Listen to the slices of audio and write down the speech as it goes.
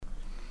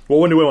Well,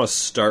 when do we want to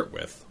start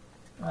with?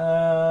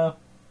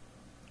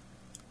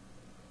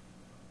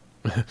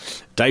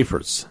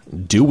 Diapers.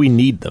 Do we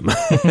need them?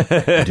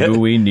 Do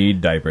we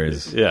need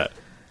diapers? Yeah.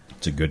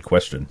 It's a good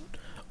question.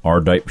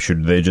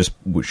 Should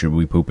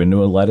we poop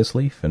into a lettuce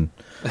leaf? And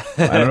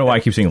I don't know why I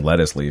keep saying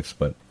lettuce leaves,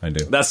 but I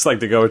do. That's like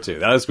the go-to.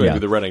 That is going to be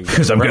the running.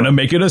 Because I'm going to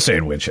make it a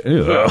sandwich.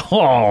 Ugh.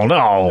 Oh,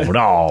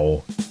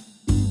 no.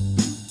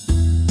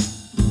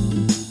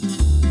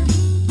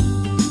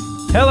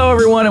 Hello,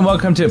 everyone, and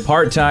welcome to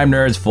Part-Time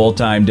Nerds,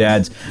 Full-Time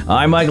Dads.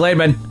 I'm Mike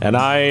Laidman. And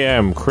I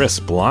am Chris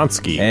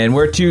Blonsky. And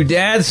we're two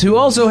dads who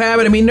also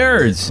happen to be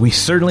nerds. We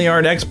certainly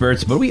aren't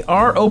experts, but we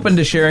are open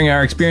to sharing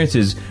our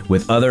experiences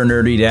with other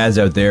nerdy dads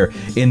out there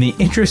in the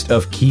interest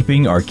of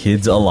keeping our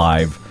kids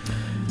alive.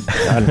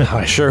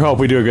 I sure hope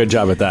we do a good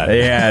job at that.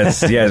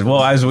 Yes.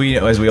 Well, as we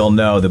all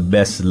know, the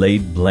best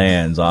laid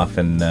plans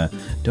often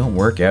don't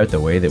work out the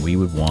way that we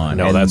would want.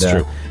 No, that's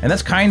true. And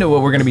that's kind of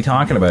what we're going to be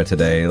talking about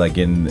today. Like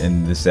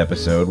in this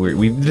episode,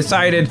 we've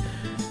decided,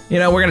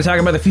 we're going to talk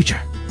about the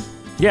future.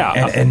 Yeah,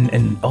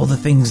 and all the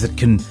things that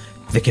can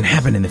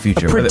happen in the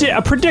future.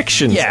 A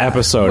predictions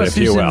episode, if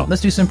you will.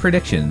 Let's do some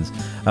predictions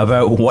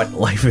about what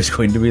life is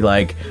going to be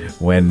like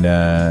when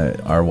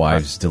our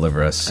wives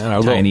deliver us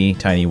tiny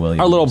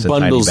Williams. Our little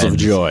bundles of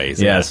joy.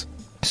 Yes.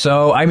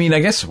 So, I mean, I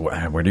guess,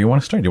 where do you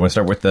want to start? Do you want to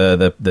start with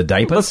the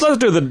diapers? Let's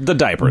do the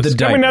diapers. The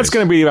diapers. I mean, that's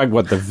going to be like,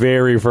 the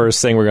very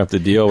first thing we're going to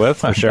have to deal with,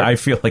 for sure. I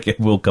feel like it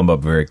will come up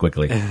very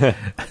quickly.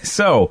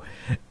 So,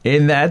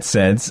 in that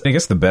sense, I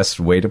guess the best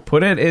way to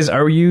put it is,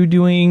 are you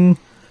doing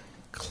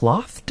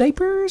cloth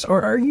diapers,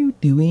 or are you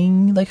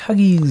doing like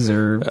Huggies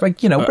or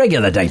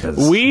regular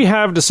diapers? We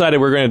have decided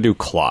we're going to do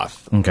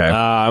cloth. Okay.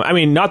 I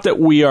mean, not that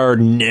we are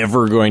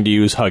never going to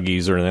use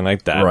Huggies or anything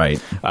like that. Right.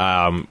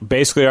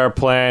 Basically, our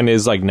plan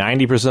is like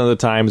 90% of the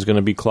time is going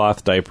to be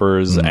cloth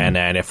diapers, and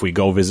then if we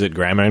go visit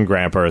Grandma and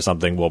Grandpa or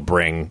something, we'll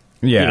bring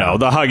the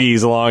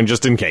Huggies along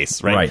just in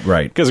case, right?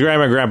 Right. Because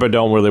Grandma and Grandpa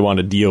don't really want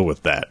to deal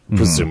with that,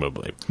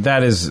 presumably.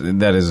 That is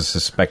a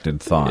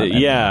suspected thought.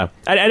 Yeah,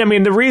 and I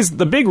mean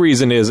the big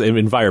reason is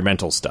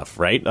environmental stuff,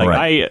 right?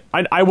 Like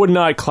I would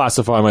not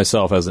classify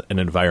myself as an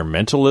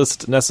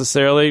environmentalist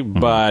necessarily,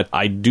 but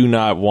I do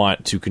not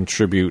want to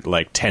contribute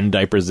like 10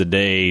 diapers a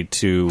day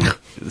to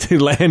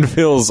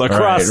landfills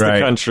across the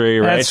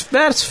country. Right?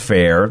 That's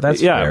fair.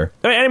 That's fair.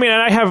 I mean,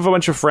 I have a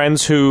bunch of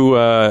friends who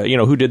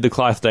who did the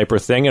cloth diaper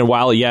thing, and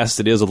while yes,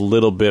 it is a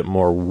little bit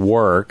more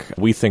work,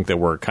 we think that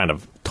we're kind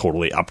of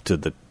totally up to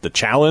the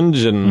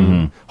challenge,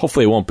 and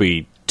hopefully it won't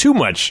be too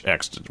much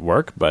extra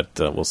work, but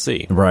we'll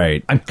see.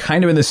 Right. I'm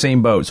kind of in the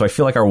same boat, so I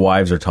feel like our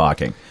wives are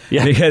talking.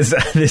 Yeah. Because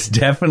there's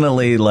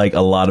definitely like a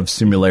lot of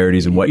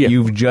similarities in what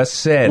you've just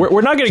said.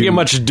 We're not going to get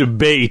much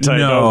debate, I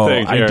don't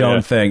think. I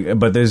don't think.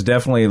 But there's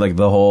definitely like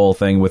the whole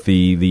thing with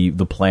the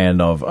plan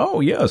of,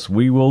 oh, yes,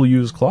 we will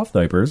use cloth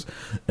diapers,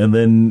 and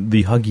then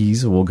the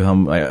Huggies will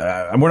come.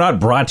 We're not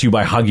brought to you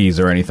by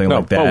Huggies or anything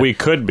like that. But we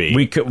could be.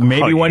 We could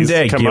maybe Huggies, one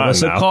day give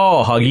us a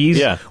call, Huggies.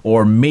 Yeah.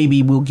 Or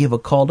maybe we'll give a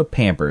call to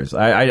Pampers.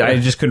 I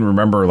just couldn't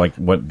remember like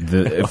what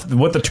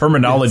the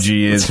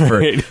terminology is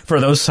for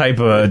those type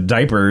of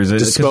diapers.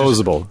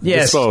 Disposable.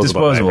 Yes,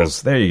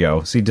 disposables. There you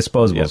go. See,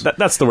 disposables. Yeah,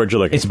 that's the word you're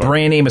looking for. It's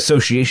brand name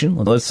association.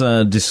 Let's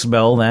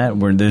dispel that.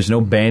 There's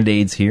no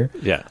Band-Aids here.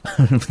 Yeah.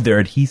 They're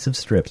adhesive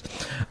strips.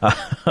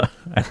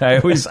 I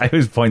always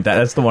point that.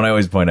 That's the one I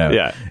always point out.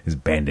 Yeah. Is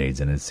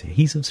Band-Aids and it's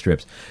adhesive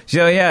strips.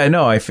 So yeah,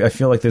 no, I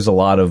feel like there's a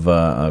lot of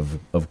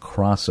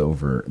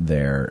crossover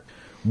there.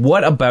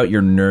 What about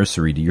your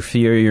nursery? Do you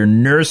feel your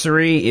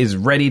nursery is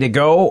ready to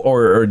go,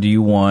 or do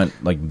you want,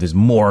 like, there's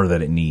more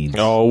that it needs?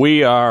 Oh,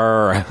 we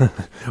are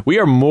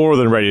more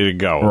than ready to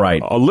go.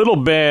 Right. A little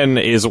Ben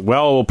is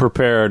well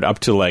prepared up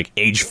to, like,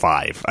 age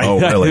 5.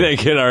 Oh, really? I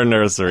think in our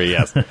nursery,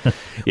 yes.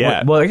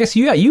 Yeah. Well, I guess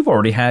you've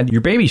already had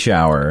your baby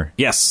shower.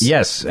 Yes.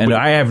 Yes, and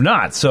I have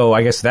not, so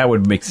I guess that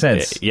would make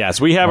sense.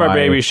 Yes, we have our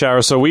baby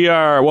shower, so we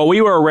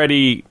were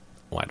already,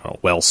 I don't know,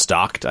 well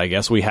stocked, I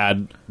guess. We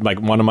had,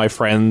 like, one of my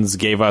friends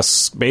gave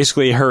us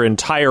basically her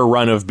entire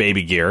run of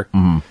baby gear.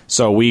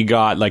 So we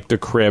got, like, the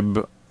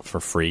crib for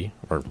free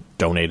or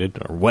donated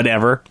or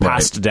whatever,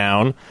 passed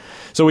down.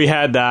 So we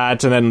had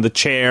that, and then the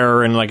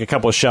chair and like a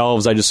couple of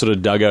shelves I just sort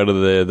of dug out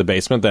of the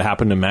basement that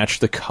happened to match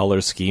the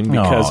color scheme.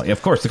 Because,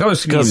 of course, the color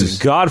scheme is...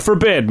 God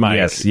forbid,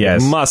 Mike,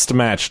 yes. must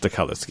match the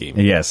color scheme.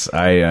 Yes,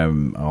 I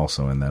am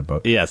also in that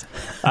boat. Yes.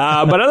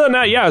 But other than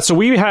that, yeah, so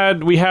we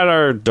had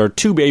our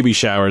 2 baby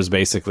showers,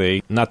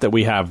 basically. Not that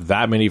we have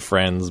that many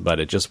friends,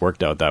 but it just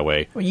worked out that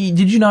way.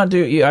 Did you not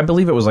do... I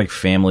believe it was like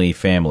family,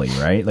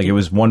 right? Like it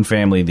was one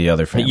family, the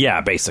other family.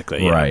 Yeah,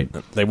 basically. Yeah. Right.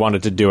 They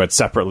wanted to do it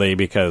separately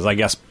because I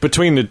guess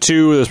between the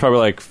two, there's probably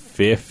like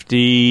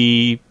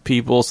 50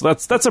 people, so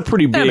that's a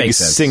pretty big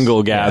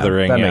single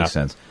gathering. That makes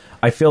sense.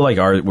 I feel like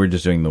we're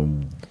just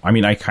doing I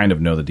mean, I kind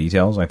of know the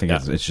details. I think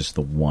it's just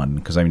the one,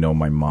 because I know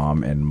my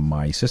mom and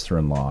my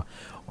sister-in-law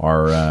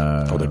are...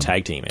 they're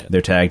tag teaming it.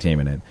 They're tag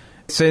teaming it.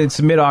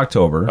 It's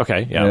mid-October.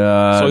 Okay,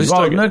 yeah.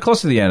 So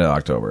close to the end of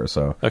October,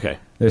 so okay.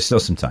 There's still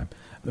some time.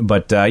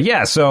 But,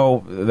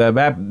 so the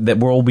map that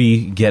we'll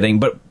be getting...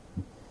 But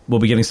we'll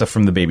be getting stuff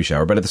from the baby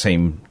shower, but in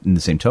the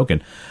same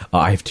token,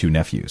 I have 2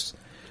 nephews.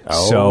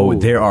 Oh. So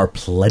there are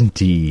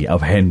plenty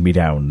of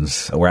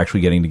hand-me-downs. We're actually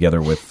getting together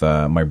with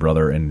my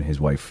brother and his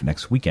wife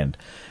next weekend,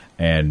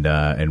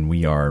 and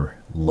we are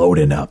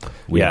loading up.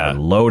 We are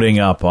loading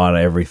up on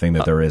everything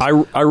that there is.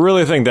 I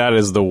really think that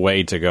is the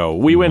way to go.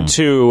 We went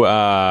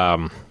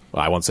to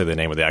I won't say the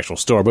name of the actual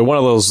store, but one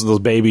of those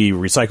baby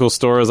recycle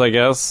stores, I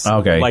guess.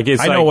 Okay, I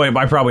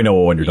probably know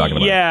what one you're talking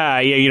about. Yeah,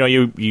 you know,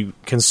 you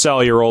can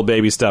sell your old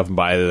baby stuff and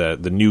buy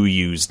the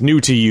new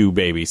to you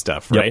baby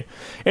stuff, right? Yep.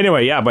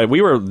 Anyway, yeah, but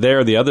we were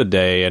there the other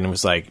day, and it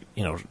was like,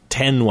 you know,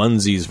 10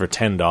 onesies for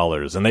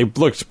 $10, and they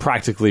looked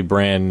practically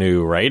brand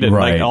new, right? And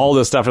like all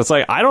this stuff, it's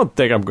like, I don't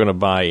think I'm going to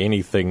buy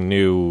anything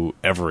new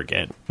ever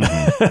again.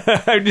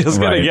 I'm just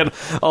going to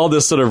get all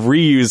this sort of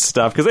reused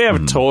stuff because they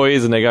have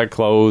toys and they got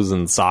clothes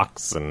and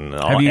socks and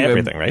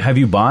everything, right? Have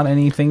you bought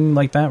anything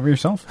like that for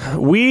yourself?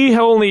 We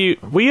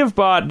have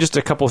bought just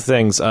a couple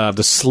things.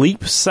 The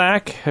sleep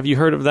sack. Have you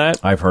heard of that?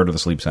 I've heard of the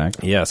sleep sack.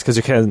 Yes, because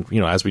you can,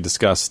 you know, as we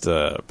discussed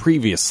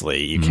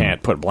previously, you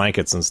can't put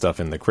blankets and stuff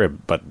in the crib,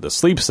 but the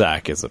sleep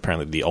sack is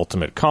apparently the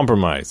ultimate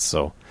compromise.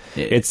 So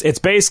it's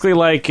basically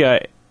like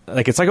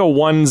it's like a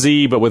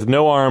onesie, but with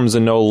no arms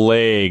and no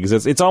legs.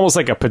 It's almost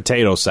like a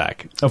potato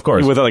sack, of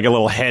course, with like a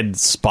little head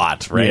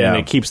spot, right? Yeah. And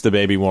it keeps the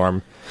baby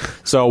warm.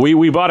 So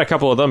we bought a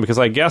couple of them because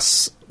I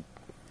guess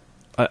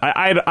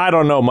I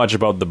don't know much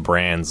about the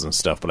brands and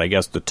stuff, but I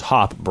guess the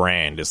top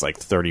brand is like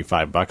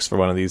 $35 for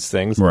one of these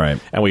things, right?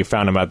 And we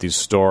found them at these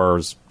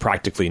stores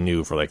practically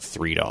new for like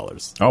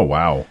 $3. Oh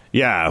wow!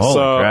 Yeah, holy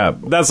so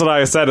crap. That's what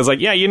I said. Is like,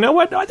 yeah, you know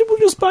what? I think we'll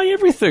just buy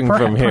everything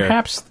from here.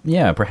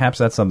 Perhaps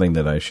that's something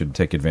that I should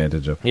take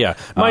advantage of. Yeah,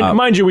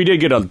 mind you, we did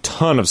get a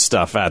ton of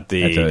stuff at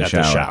the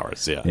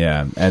showers.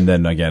 Yeah, and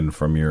then again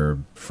from your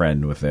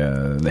friend with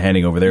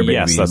handing over their baby,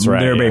 yes, that's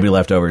right, their baby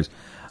leftovers.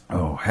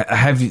 Oh,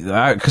 have you?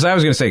 Because I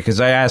was going to say, because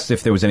I asked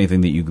if there was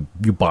anything that you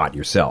bought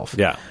yourself.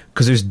 Yeah,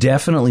 because there's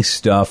definitely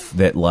stuff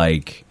that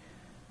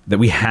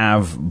we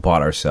have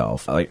bought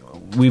ourselves. Like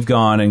we've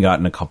gone and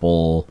gotten a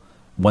couple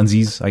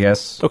onesies, I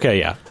guess. Okay,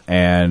 yeah,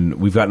 and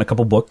we've gotten a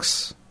couple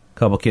books, a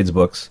couple kids'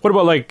 books. What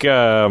about like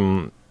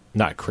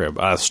not crib,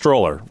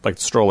 stroller, like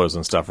strollers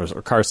and stuff,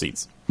 or car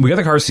seats? We got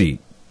the car seat,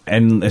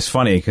 and it's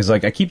funny because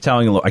like I keep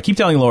telling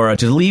Laura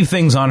to leave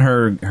things on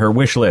her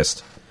wish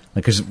list.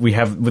 Because they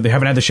haven't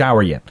had the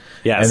shower yet.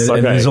 Yes,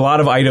 and there's a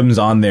lot of items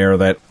on there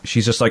that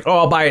she's just like, oh,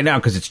 I'll buy it now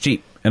because it's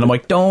cheap. And I'm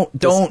like, don't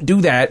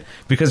do that,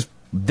 because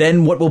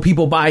then what will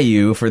people buy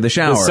you for the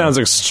shower? This sounds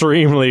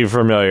extremely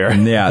familiar.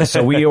 Yeah,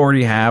 so we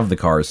already have the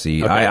car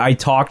seat. Okay. I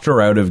talked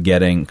her out of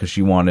getting, because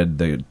she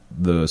wanted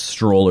the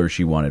stroller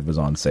she wanted was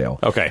on sale.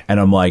 Okay. And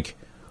I'm like,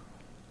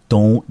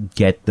 don't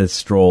get the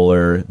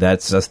stroller.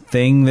 That's a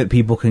thing that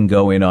people can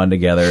go in on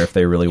together if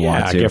they really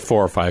want to. Get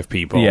 4 or 5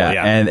 people.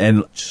 Yeah.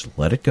 And just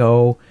let it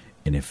go.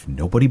 And if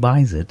nobody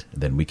buys it,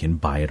 then we can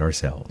buy it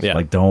ourselves. Yeah.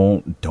 Like,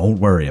 don't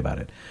worry about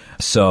it.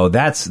 So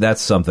that's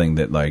something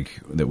that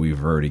that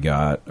we've already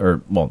got,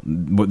 or well,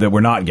 that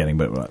we're not getting,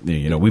 but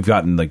you know, we've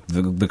gotten like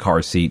the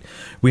car seat.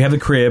 We have the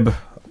crib,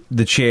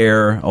 the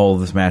chair. All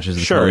of this matches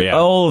the color. Yeah.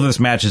 All of this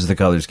matches the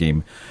color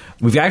scheme.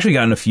 We've actually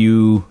gotten a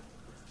few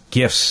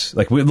gifts.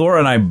 Like Laura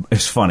and I,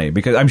 it's funny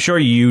because I'm sure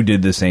you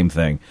did the same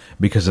thing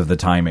because of the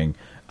timing.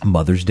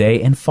 Mother's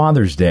Day and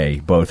Father's Day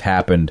both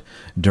happened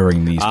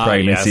during these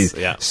pregnancies. Yes,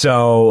 yeah.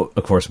 So,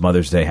 of course,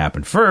 Mother's Day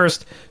happened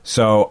first.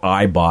 So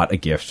I bought a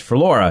gift for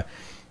Laura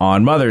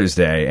on Mother's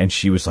Day, and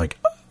she was like,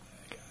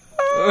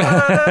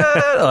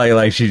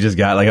 like she just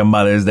got like a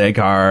Mother's Day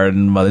card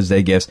and Mother's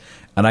Day gifts.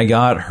 And I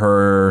got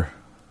her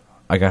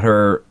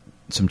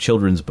some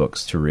children's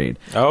books to read.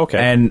 Oh, okay.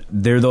 And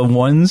they're the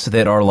ones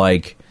that are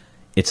like,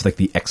 it's like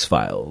the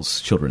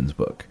X-Files children's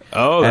book.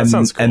 Oh, that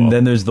sounds cool. And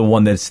then there's the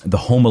one that's the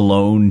Home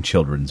Alone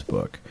children's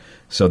book.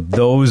 So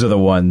those are the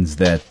ones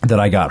that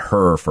I got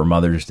her for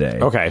Mother's Day.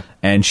 Okay.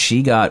 And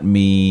she got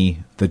me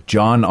the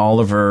John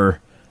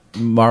Oliver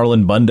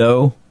Marlon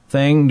Bundo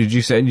thing. Did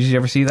you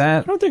ever see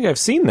that? I don't think I've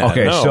seen that.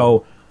 Okay, no.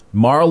 So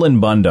Marlon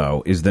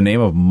Bundo is the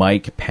name of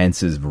Mike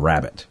Pence's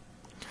rabbit.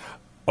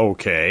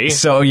 Okay.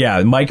 So,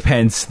 yeah, Mike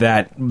Pence,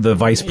 the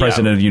vice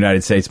president of the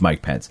United States,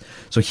 Mike Pence.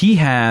 So he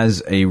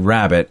has a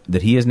rabbit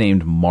that he has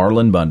named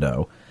Marlon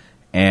Bundo.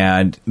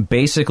 And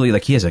basically,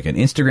 like, he has like an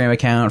Instagram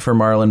account for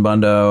Marlon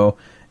Bundo.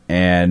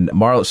 And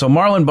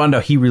Marlon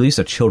Bundo, he released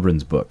a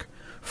children's book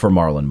for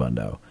Marlon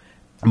Bundo.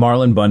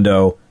 Marlon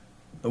Bundo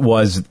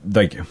was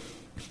like,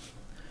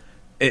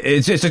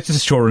 it's just a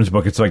children's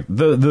book. It's like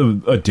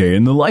a day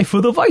in the life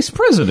of the vice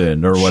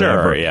president or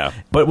whatever. Sure, yeah.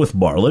 But with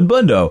Marlon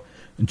Bundo,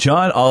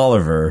 John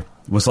Oliver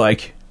was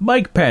like,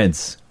 Mike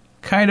Pence,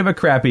 kind of a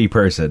crappy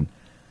person.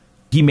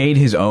 He made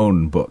his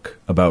own book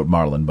about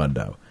Marlon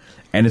Bundo.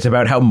 And it's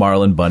about how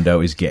Marlon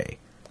Bundo is gay.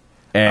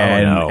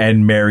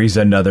 And marries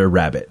another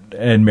rabbit.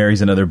 And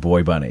marries another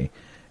boy bunny.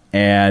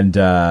 And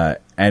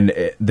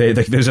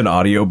there's an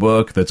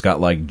audiobook that's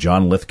got like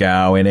John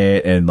Lithgow in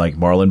it. And like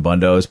Marlon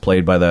Bundo is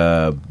played by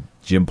the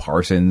Jim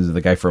Parsons,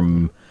 the guy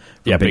from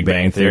Big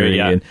Bang Theory.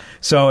 Yeah. And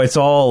so it's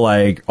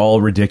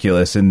all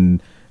ridiculous.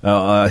 And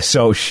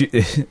So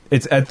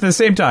it's at the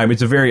same time,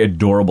 it's a very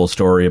adorable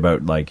story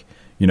about like,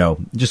 you know,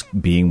 just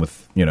being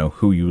with, you know,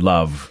 who you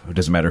love. It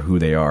doesn't matter who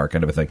they are,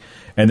 kind of a thing.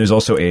 And there's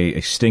also a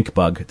stink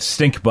bug.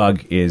 Stink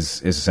bug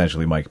is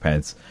essentially Mike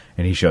Pence,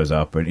 and he shows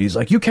up and he's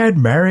like, "You can't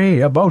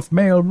marry both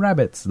male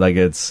rabbits." Like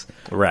it's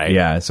right.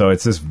 Yeah. So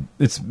it's this.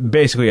 It's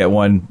basically at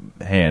one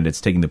hand,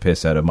 it's taking the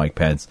piss out of Mike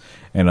Pence,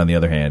 and on the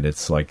other hand,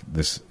 it's like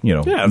this, you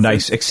know,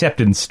 nice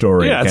acceptance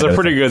story. Yeah, it's a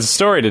pretty good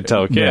story to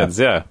tell kids.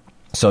 Yeah.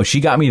 So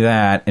she got me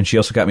that, and she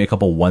also got me a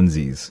couple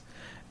onesies.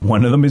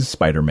 One of them is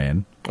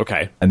Spider-Man.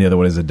 Okay. And the other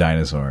one is a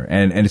dinosaur.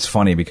 And it's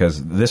funny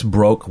because this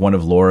broke one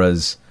of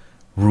Laura's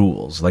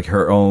rules, like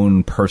her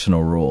own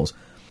personal rules.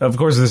 Of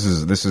course, this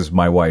is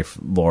my wife,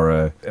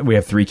 Laura. We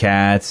have 3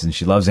 cats, and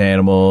she loves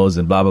animals,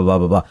 and blah, blah, blah,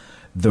 blah, blah.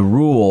 The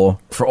rule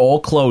for all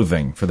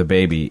clothing for the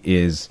baby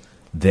is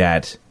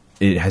that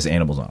it has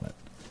animals on it.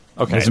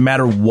 Okay. It doesn't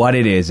matter what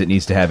it is, it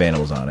needs to have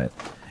animals on it.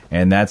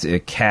 And that's a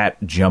cat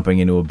jumping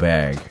into a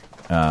bag.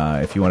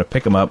 If you want to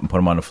pick him up and put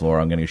him on the floor,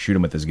 I'm going to shoot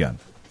him with this gun.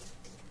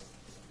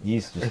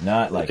 He's just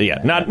not like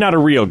that. Not a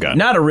real gun.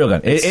 Not a real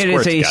gun. It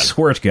is a gun.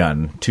 squirt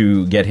gun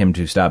to get him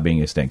to stop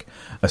being a stink.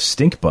 A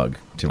stink bug.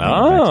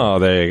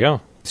 There you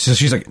go. So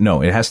she's like,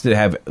 no, it has to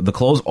have, the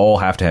clothes all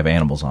have to have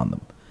animals on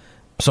them.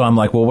 So I'm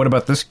like, well, what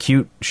about this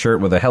cute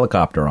shirt with a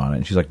helicopter on it?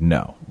 And she's like,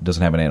 no, it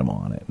doesn't have an animal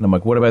on it. And I'm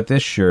like, what about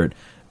this shirt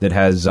that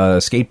has a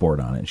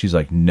skateboard on it? And she's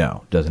like,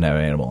 no, doesn't have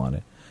an animal on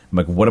it. I'm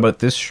like, what about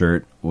this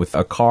shirt with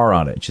a car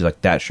on it? And she's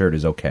like, that shirt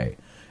is okay.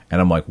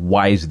 And I'm like,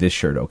 why is this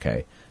shirt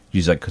okay?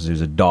 She's like, because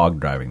there's a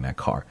dog driving that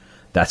car.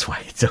 That's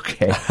why it's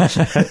okay.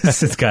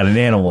 It's got an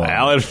animal on it.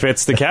 Well, it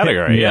fits the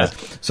category, yeah.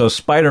 So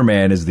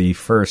Spider-Man is the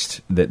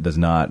first that does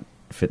not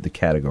fit the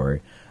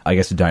category. I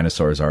guess the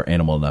dinosaurs are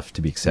animal enough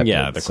to be accepted.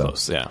 Yeah, they're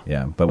close, yeah.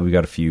 Yeah, but we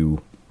got a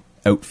few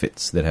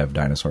outfits that have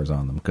dinosaurs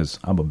on them because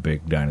I'm a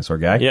big dinosaur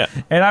guy. Yeah.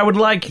 And I would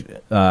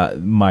like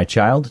my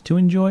child to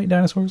enjoy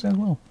dinosaurs as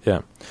well.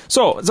 Yeah.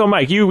 So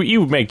Mike,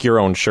 you make your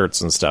own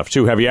shirts and stuff,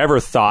 too. Have you ever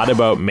thought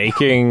about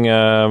making...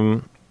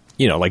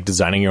 like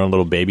designing your own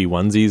little baby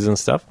onesies and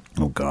stuff?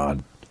 Oh,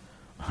 God.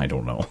 I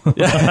don't know.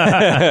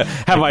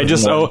 Have I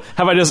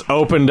just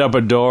opened up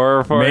a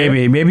door for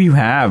you? Maybe you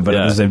have, but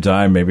at the same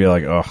time, maybe you're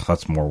like, oh,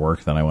 that's more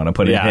work than I want to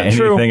put into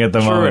anything at the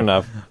moment. True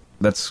enough.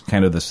 That's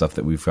kind of the stuff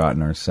that we've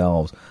gotten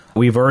ourselves.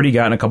 We've already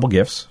gotten a couple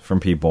gifts from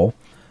people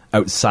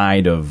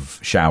outside of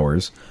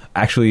showers.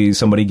 Actually,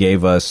 somebody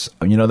gave us,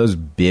 those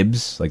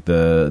bibs, like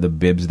the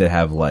bibs that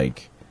have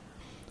like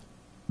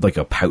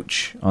a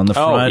pouch on the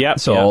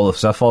front, all the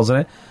stuff falls in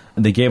it.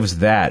 And they gave us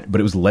that,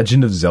 but it was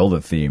Legend of Zelda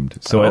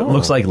themed. So it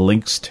looks like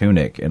Link's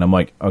tunic. And I'm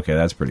like, okay,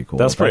 that's pretty cool.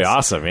 That's pretty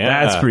awesome,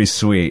 yeah. That's pretty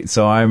sweet.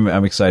 So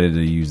I'm excited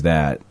to use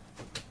that.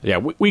 Yeah,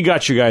 we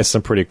got you guys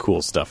some pretty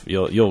cool stuff.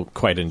 You'll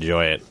quite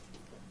enjoy it.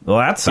 Well,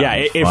 that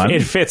sounds fun.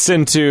 It fits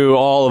into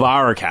all of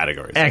our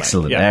categories.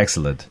 Excellent,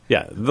 excellent.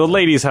 Yeah, the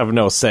ladies have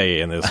no say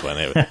in this one.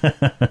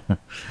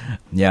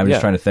 Yeah, I'm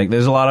just trying to think.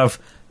 There's a lot of...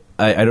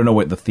 I don't know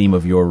what the theme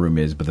of your room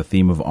is, but the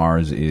theme of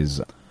ours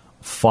is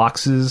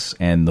foxes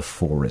and the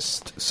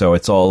forest. So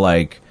it's all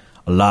like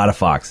a lot of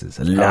foxes,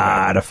 a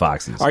lot of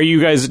foxes. Are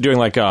you guys doing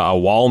like a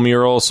wall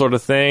mural sort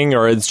of thing,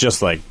 or it's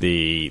just like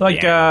the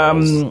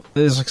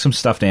there's like some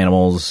stuffed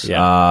animals.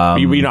 Yeah,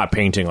 you're not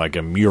painting like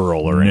a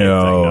mural or anything.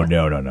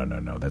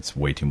 No. That's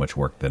way too much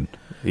work.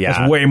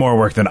 That's way more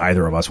work than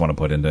either of us want to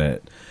put into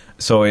it.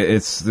 So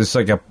there's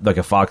like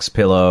a fox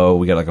pillow.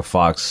 We got like a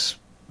fox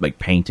like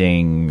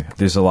painting.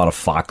 There's a lot of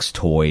fox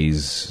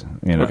toys.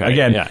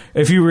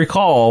 If you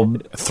recall,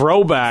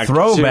 throwback to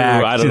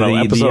I don't know,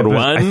 episode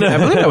 1. I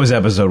believe that was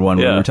episode 1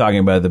 when we were talking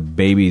about the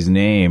baby's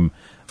name,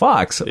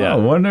 Fox. Yeah. I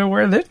wonder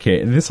where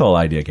this whole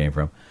idea came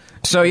from.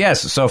 So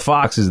yes,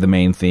 Fox is the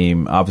main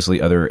theme.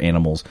 Obviously, other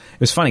animals. It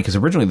was funny because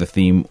originally the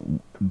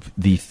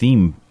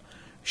theme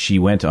she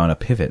went on a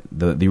pivot.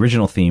 The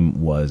original theme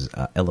was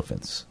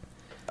elephants.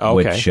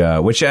 Okay.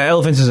 Which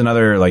elephants is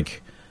another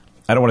like.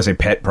 I don't want to say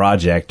pet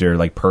project or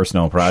like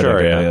personal project or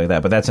anything like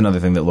that, but that's another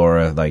thing that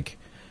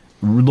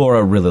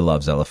Laura really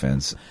loves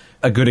elephants.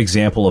 A good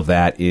example of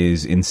that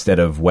is instead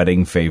of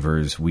wedding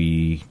favors,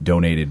 we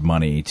donated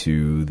money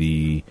to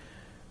the,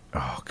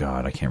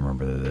 I can't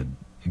remember the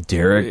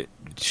Derek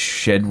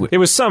Shed. It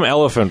was some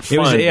elephant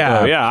fund.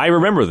 I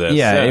remember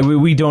this.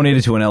 We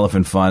donated to an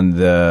elephant fund,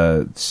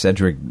 the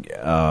Cedric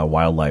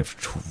Wildlife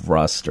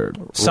Trust or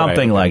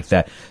something like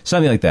that.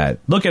 Something like that.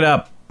 Look it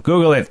up.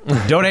 Google it.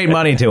 Donate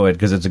money to it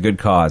because it's a good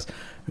cause.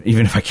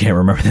 Even if I can't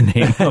remember the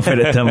name of it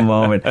at the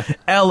moment.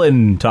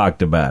 Ellen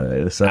talked about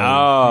it. So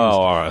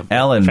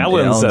Ellen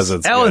says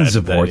it's Ellen good,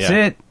 supports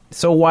it.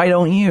 So why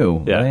don't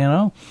you?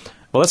 Yeah.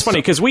 Well, that's funny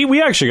because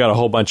we actually got a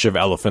whole bunch of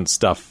elephant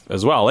stuff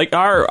as well. Like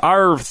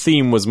our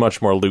theme was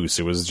much more loose.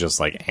 It was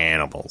just like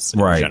animals in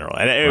general,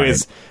 and it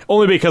was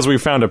only because we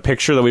found a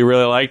picture that we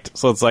really liked.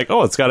 So it's like,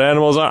 it's got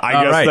animals on.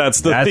 I guess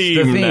that's the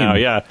theme now.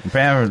 Yeah,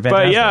 fantastic.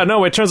 But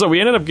it turns out we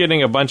ended up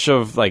getting a bunch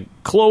of like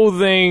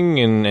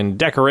clothing and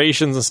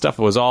decorations and stuff.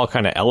 It was all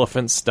kind of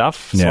elephant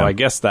stuff. So I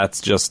guess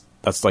that's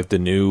like the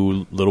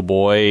new little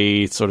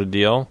boy sort of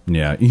deal.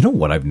 Yeah, you know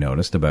what I've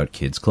noticed about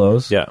kids'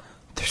 clothes? Yeah.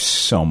 they're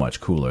so much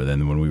cooler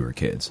than when we were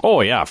kids.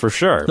 Oh yeah, for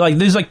sure. Like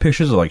there's like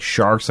pictures of like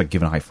sharks like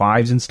giving high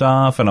fives and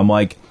stuff, and I'm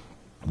like,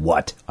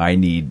 what?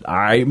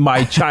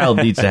 My child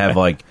needs to have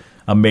like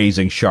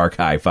amazing shark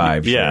high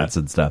five shirts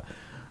and stuff.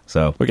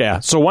 So okay,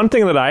 yeah. So one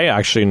thing that I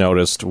actually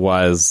noticed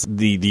was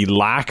the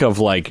lack of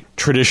like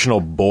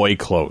traditional boy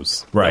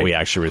clothes that we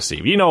actually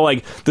received. You know,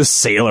 like the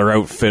sailor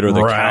outfit or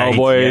the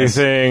cowboy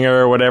thing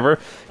or whatever.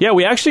 Yeah,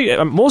 we actually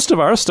most of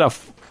our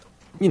stuff,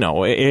 you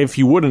know, if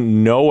you wouldn't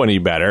know any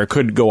better,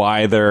 could go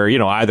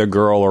either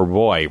girl or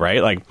boy,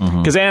 right? Like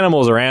because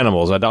animals are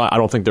animals. I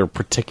don't think they're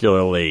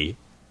particularly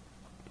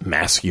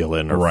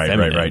masculine or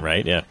feminine,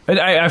 right? Yeah.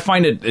 I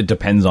find it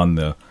depends on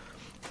the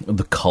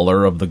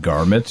color of the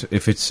garment,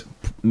 if it's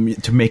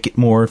to make it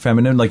more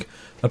feminine. Like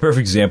a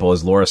perfect example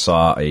is Laura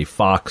saw a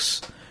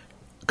fox,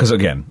 because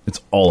again it's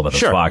all about the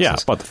foxes. Yeah,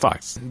 about the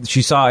fox.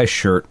 She saw a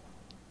shirt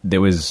that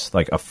was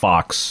like a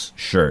fox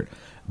shirt,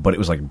 but it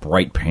was like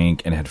bright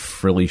pink and had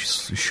frilly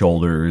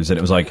shoulders, and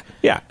it was like,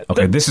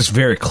 okay, this is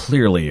very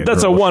clearly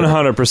that's a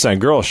 100%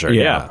 girl shirt.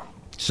 Yeah.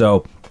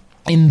 So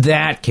in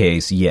that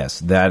case, yes,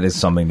 that is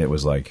something that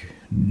was like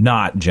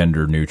not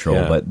gender neutral,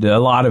 but a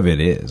lot of it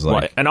is.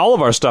 Like, and all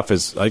of our stuff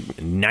is like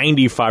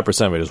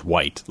 95% of it is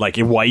white. Like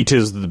white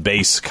is the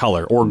base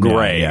color, or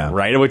gray,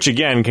 right? Which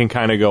again can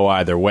kind of go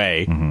either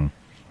way.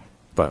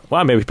 But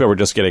maybe people were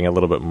just getting a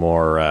little bit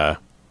more, I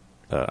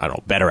don't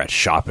know, better at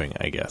shopping,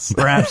 I guess.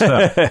 Perhaps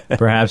so.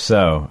 Perhaps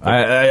so.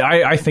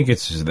 I think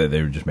it's just that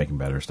they were just making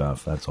better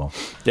stuff. That's all.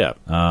 Yeah.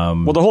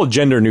 Well, the whole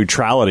gender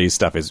neutrality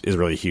stuff is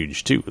really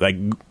huge too. Like,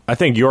 I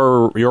think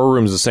your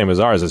room's the same as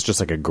ours. It's just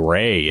like a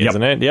gray,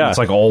 isn't it? Yeah. It's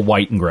like all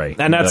white and gray.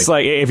 And that's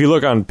like if you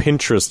look on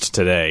Pinterest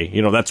today,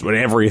 you know, that's what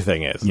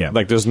everything is. Yeah.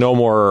 Like, there's no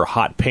more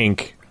hot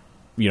pink,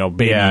 you know,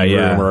 baby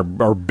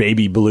room or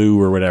baby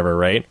blue or whatever,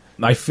 right?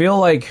 I feel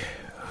like,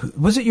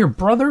 was it your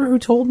brother who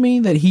told me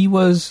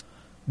that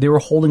they were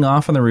holding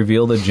off on the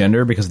reveal of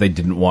gender because they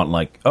didn't want,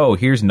 like, oh,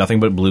 here's nothing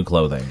but blue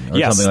clothing. Or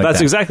yes, something like that's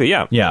that. exactly,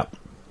 Yeah.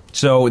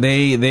 So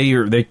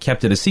they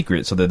kept it a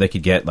secret so that they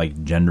could get,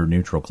 like, gender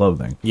neutral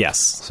clothing. Yes.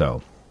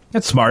 So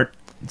that's smart.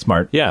 It's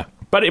smart. Yeah.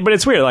 But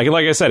it's weird. Like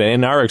I said,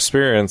 in our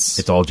experience,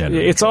 it's all gender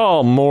neutral. It's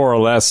all more or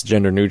less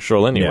gender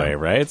neutral anyway,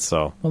 right?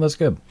 So, well, that's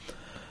good.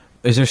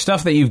 Is there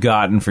stuff that you've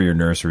gotten for your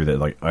nursery that,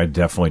 like, I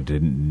definitely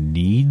didn't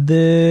need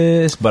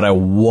this, but I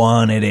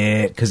wanted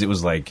it because it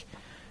was like,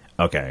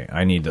 okay,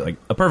 I need to, like,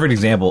 a perfect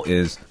example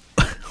is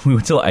we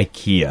went to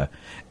IKEA,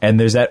 and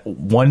there's that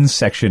one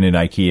section in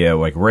IKEA,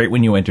 like, right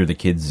when you enter the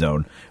kids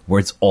zone, where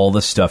it's all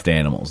the stuffed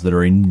animals that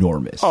are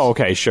enormous. Oh,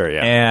 okay, sure,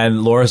 yeah.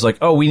 And Laura's like,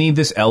 oh, we need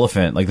this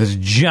elephant, like this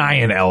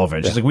giant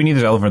elephant. She's like, we need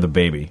this elephant for the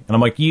baby. And I'm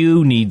like,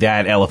 you need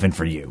that elephant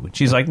for you. And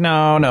she's like,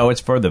 no,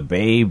 it's for the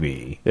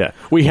baby. Yeah,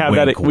 we have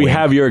wink, that. We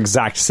have your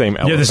exact same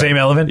elephant. You have the same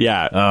elephant?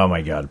 Yeah. Oh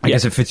my god. I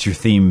guess it fits your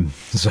theme.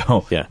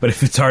 So yeah. But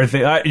if it's our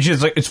thing,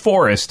 she's like, it's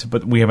forest,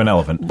 but we have an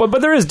elephant.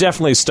 But there is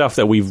definitely stuff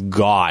that we've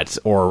got,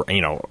 or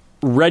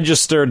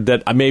registered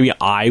that maybe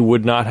I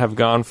would not have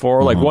gone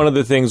for. Like one of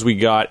the things we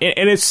got,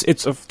 and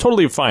it's a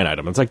totally fine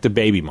item. It's like the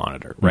baby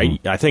monitor,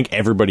 right? I think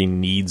everybody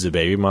needs a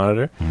baby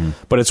monitor,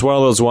 but it's one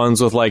of those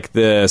ones with like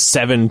the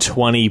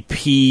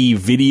 720p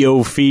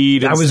video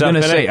feed. And I was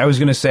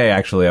gonna say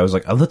actually, I was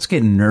like, let's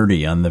get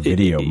nerdy on the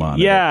video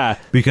monitor. Yeah,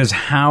 because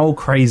how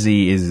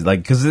crazy is,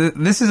 like, because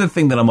this is a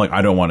thing that I'm like,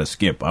 I don't want to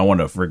skip. I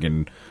want a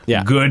freaking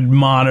good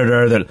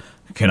monitor that.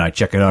 Can I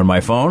check it on my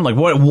phone? Like,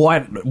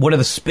 what are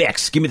the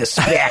specs? Give me the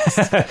specs.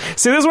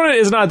 See, this one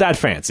is not that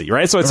fancy,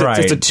 right? So it's a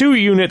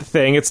 2-unit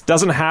thing. It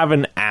doesn't have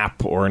an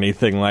app or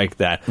anything like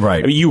that.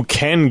 Right. I mean, you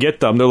can get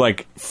them. They're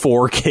like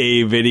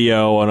 4K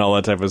video and all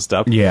that type of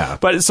stuff. Yeah.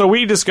 But so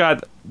we just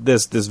got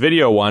this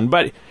video one,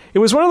 but it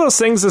was one of those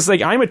things that's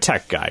like, I'm a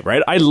tech guy,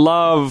 right? I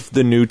love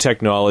the new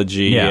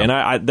technology, and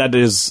I that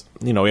is,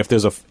 if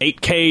there's a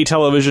 8K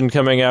television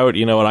coming out,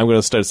 and I'm going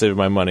to start saving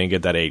my money and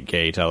get that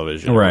 8K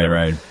television.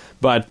 Right.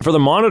 But for the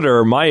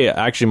monitor,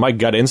 my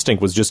gut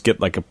instinct was just get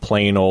like a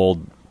plain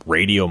old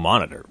radio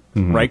monitor,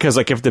 right? Because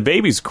like if the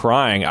baby's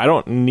crying, I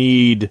don't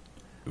need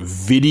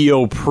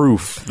video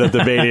proof that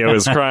the baby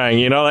is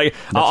crying. Like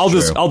I'll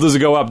just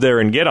go up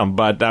there and get them.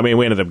 But I mean,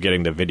 we ended up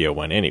getting the video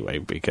one anyway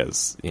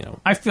because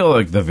I feel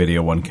like the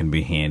video one can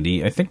be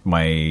handy. I think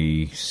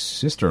my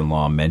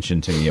sister-in-law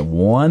mentioned to me at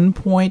one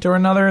point or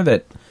another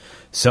that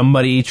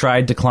somebody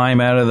tried to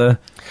climb out of the.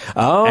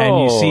 Oh,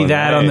 and you see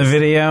that on the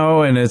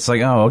video, and it's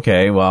like, oh,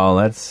 okay, well,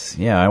 that's,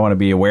 I want to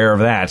be aware of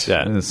that.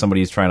 Yeah.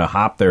 Somebody's trying to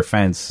hop their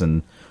fence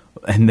and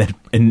then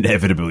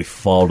inevitably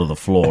fall to the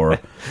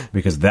floor,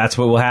 because that's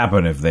what will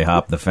happen if they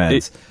hop the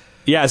fence.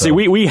 See,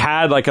 we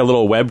had like a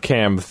little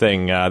webcam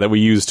thing that we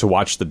used to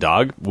watch the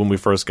dog when we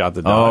first got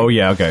the dog. Oh,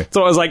 yeah, okay.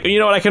 So I was like,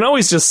 I can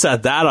always just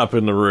set that up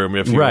in the room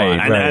if you want.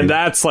 And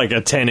that's like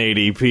a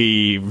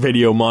 1080p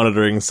video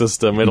monitoring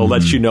system. It'll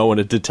let you know when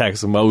it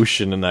detects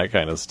motion and that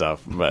kind of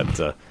stuff.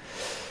 But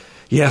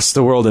yes,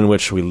 the world in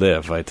which we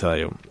live, I tell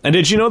you. And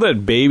did you know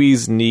that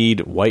babies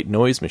need white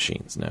noise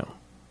machines now?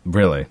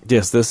 Really?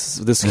 Yes, this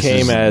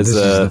came as this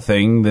is the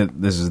thing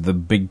that this is the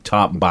big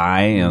top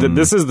buy. And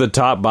this is the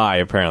top buy.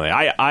 Apparently,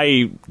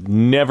 I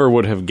never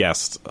would have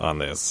guessed on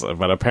this,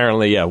 but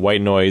apparently, yeah,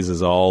 white noise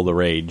is all the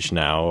rage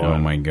now. oh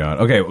my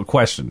god. Okay,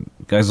 question,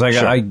 guys. Like,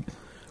 Sure.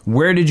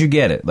 where did you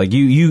get it? Like,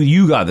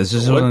 you got this.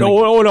 This wasn't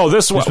No,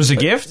 this was a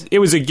gift. It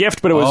was a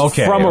gift, but it was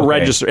from a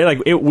register.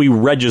 We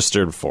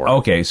registered for it.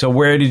 Okay, so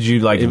where did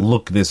you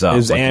look this up? It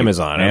was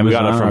Amazon. We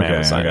got it from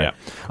Amazon. Okay. Yeah.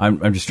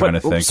 I'm just trying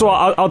to think. So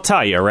I'll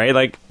tell you, right?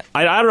 Like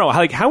I don't know,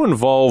 like how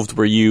involved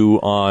were you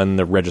on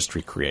the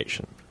registry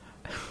creation?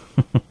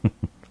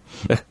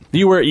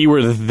 You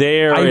were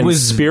there in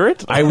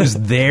spirit? I was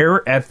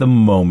there at the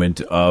moment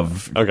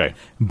of... Okay.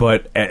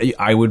 But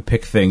I would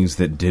pick things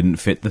that didn't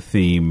fit the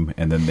theme,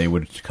 and then they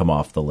would come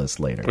off the list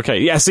later.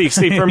 Okay, yeah, see,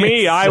 for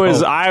me,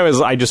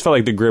 I just felt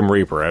like the Grim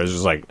Reaper. I was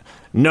just like,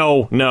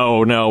 no,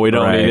 we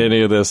don't need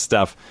any of this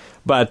stuff.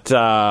 But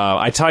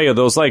I tell you,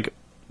 those like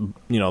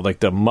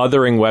the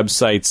mothering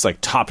websites, like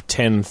top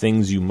 10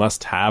 things you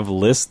must have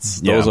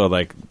lists, those are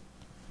like...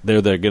 They're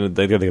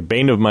the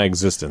bane of my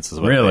existence. Is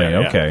what really? they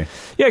are, okay.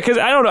 Yeah, because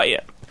I don't know.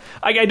 Yeah.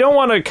 I don't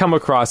want to come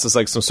across as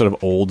like some sort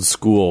of old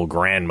school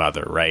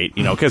grandmother, right?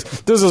 Because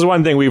this is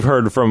one thing we've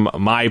heard from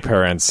my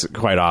parents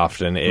quite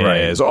often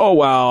is, oh,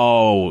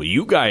 well,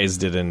 you guys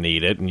didn't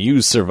need it and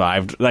you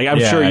survived. Like, I'm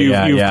sure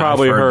you've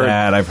probably heard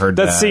that. I've heard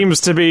that. That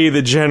seems to be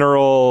the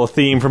general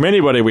theme from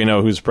anybody we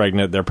know who's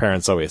pregnant. Their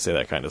parents always say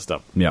that kind of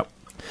stuff. Yep.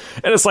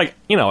 And it's like,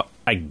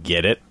 I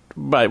get it,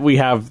 but we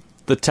have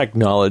the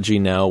technology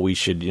now, we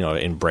should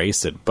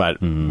embrace it.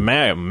 But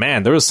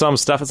man, there was some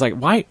stuff. It's like,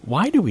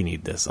 why do we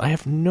need this? I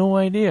have no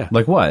idea.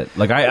 Like what?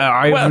 Like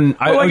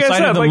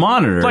outside of the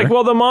monitor. Like,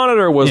 well, the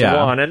monitor was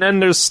one, and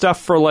then there's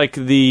stuff for like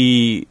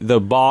the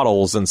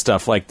bottles and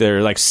stuff. Like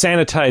they're like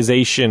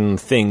sanitization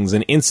things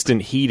and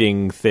instant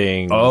heating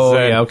things. Oh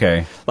and, yeah,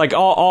 okay. Like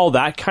all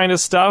that kind of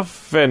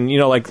stuff, and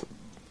like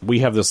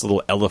we have this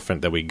little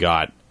elephant that we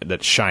got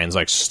that shines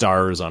like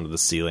stars onto the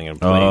ceiling and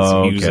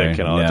plays music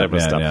and all that type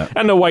of stuff. Yeah.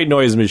 And the white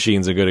noise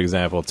machine's a good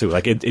example too.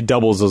 Like it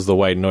doubles as the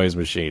white noise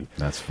machine.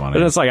 That's funny.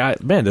 And it's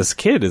like, man, this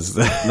kid is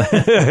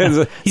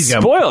he's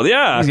spoiled.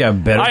 Yeah, he's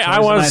got better. I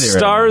want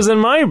stars in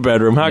my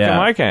bedroom. How come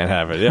I can't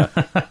have it?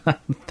 Yeah,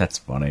 that's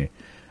funny.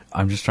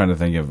 I'm just trying to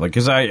think of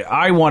because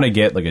I want to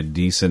get like a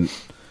decent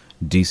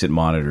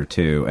monitor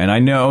too, and I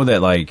know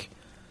that like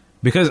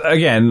because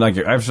again like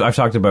I've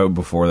talked about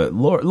before that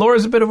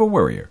Laura's a bit of a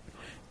worrier.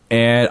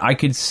 And I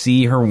could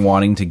see her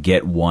wanting to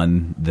get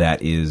one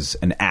that is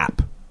an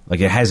app. Like,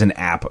 it has an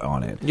app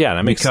on it. Yeah,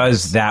 that makes sense.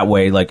 Because that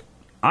way, like,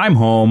 I'm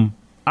home,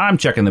 I'm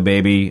checking the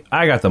baby,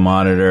 I got the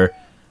monitor.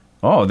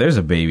 Oh, there's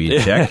a baby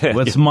to check.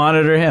 Let's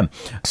monitor him.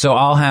 So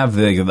I'll have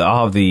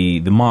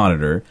the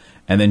monitor,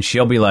 and then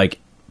she'll be like,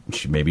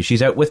 maybe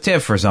she's out with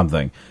Tiff or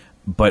something.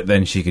 But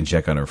then she can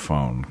check on her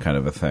phone, kind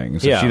of a thing.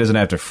 So she doesn't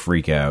have to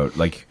freak out.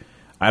 Like,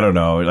 I don't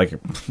know. Like,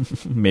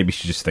 maybe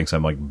she just thinks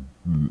I'm like,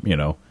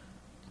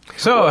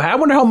 So, I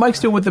wonder how Mike's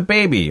doing with the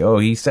baby. Oh,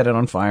 he set it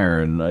on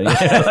fire, and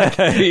that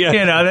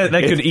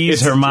could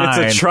ease her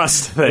mind. It's a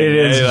trust thing. It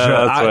is.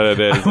 That's what it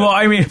is. Well,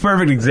 I mean, a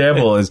perfect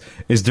example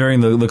is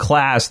during the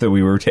class that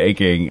we were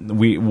taking.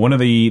 One of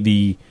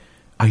the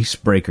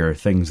icebreaker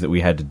things that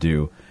we had to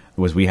do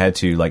was we had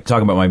to like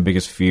talk about my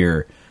biggest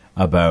fear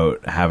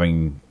about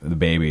having the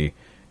baby,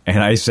 and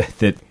I said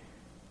that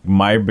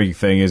my big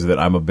thing is that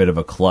I'm a bit of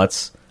a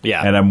klutz,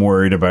 and I'm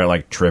worried about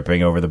like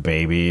tripping over the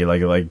baby,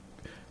 like.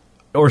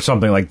 Or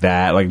something like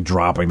that, like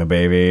dropping the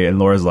baby. And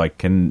Laura's like,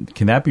 can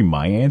that be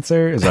my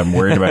answer? Is I'm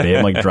worried about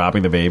him like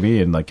dropping the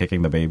baby and like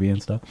kicking the baby and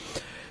stuff.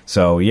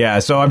 So yeah,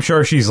 so I'm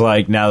sure she's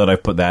like, now that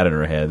I've put that in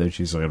her head, that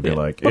she's going to be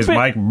like, is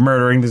Mike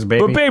murdering this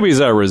baby? But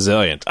babies are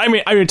resilient. I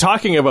mean,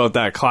 talking about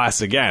that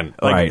class again,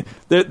 like,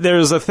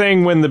 there's a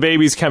thing when the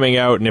baby's coming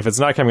out, and if it's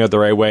not coming out the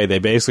right way, they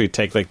basically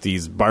take like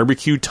these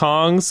barbecue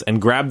tongs and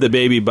grab the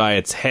baby by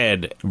its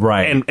head,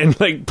 and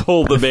like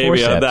pull the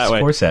baby out that way.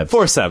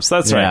 Forceps.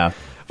 That's right.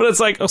 But it's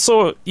like,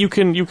 so you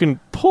can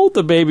pull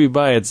the baby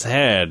by its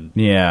head.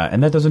 Yeah,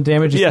 and that doesn't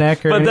damage its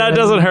neck or but anything? That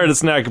doesn't hurt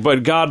its neck.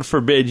 But God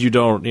forbid you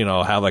don't,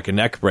 have like a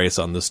neck brace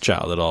on this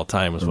child at all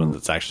times when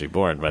it's actually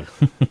born. But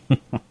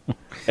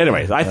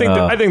anyways, I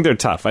think they're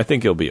tough. I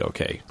think you'll be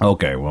okay.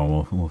 Okay,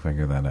 well, we'll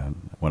figure that out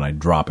when I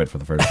drop it for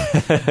the first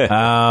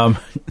time.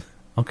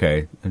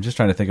 Okay, I'm just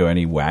trying to think of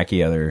any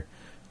wacky other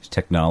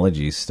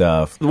technology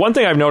stuff. The one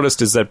thing I've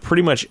noticed is that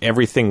pretty much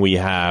everything we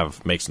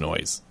have makes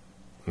noise.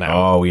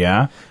 Now. Oh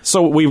yeah,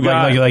 so we've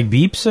got like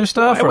beeps or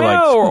stuff,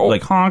 or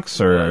like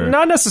honks, or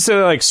not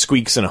necessarily like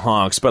squeaks and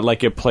honks, but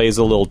like it plays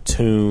a little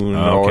tune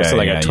or something,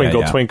 like a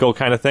twinkle twinkle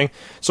kind of thing.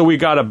 So we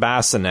got a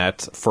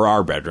bassinet for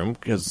our bedroom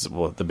because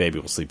the baby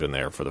will sleep in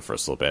there for the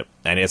first little bit,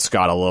 and it's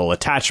got a little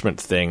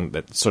attachment thing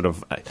that sort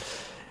of,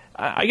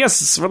 I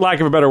guess for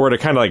lack of a better word,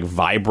 it kind of like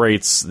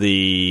vibrates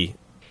the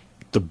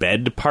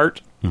bed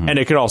part, and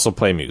it can also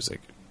play music.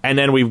 And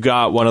then we've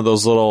got one of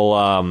those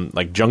little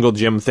like jungle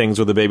gym things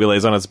where the baby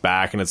lays on its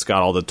back and it's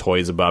got all the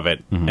toys above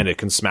it, and it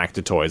can smack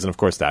the toys, and of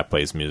course that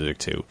plays music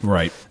too.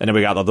 Right. And then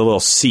we got the little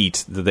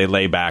seat that they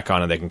lay back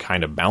on, and they can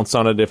kind of bounce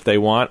on it if they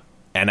want.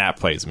 and that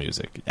plays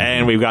music.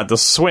 And we've got the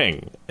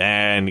swing,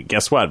 and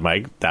guess what,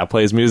 Mike? That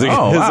plays music as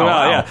well.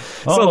 Wow. Yeah.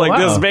 So like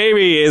this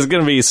baby is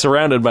going to be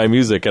surrounded by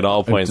music at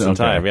all points in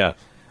time. Yeah.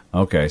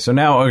 Okay, so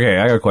now, I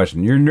got a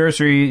question. Your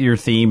nursery, your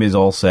theme is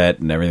all set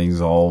and everything's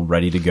all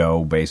ready to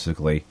go,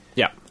 basically.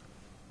 Yeah.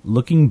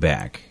 Looking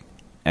back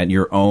at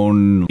your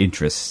own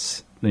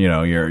interests, your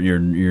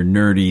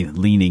nerdy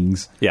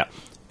leanings. Yeah.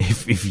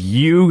 If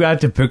you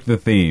got to pick the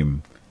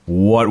theme,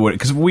 what would?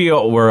 Because we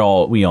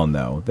all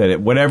know that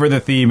whatever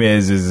the theme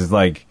is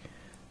like,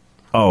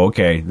 oh,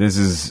 okay, this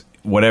is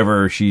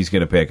whatever she's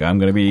going to pick. I'm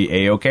going to be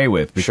A-okay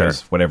with,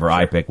 because whatever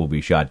I pick will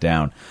be shot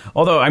down.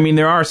 Although, I mean,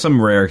 there are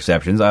some rare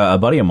exceptions. A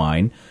buddy of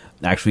mine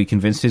actually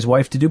convinced his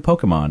wife to do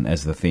Pokemon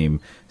as the theme,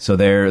 so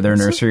their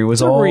nursery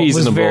was all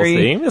reasonable very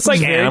theme. It's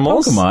like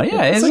animals. Pokemon,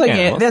 yeah, it's like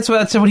animals.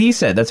 That's what he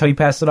said. That's how he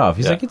passed it off.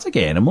 He's like, it's like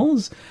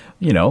animals.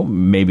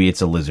 Maybe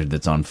it's a lizard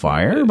that's on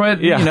fire, but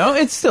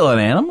it's still an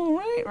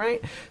animal,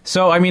 right?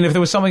 So, I mean, if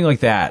there was something like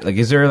that, like,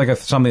 is there like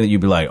something that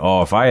you'd be like,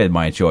 oh, if I had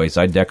my choice,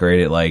 I'd decorate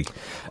it like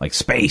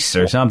space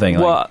or something?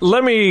 Well,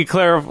 let me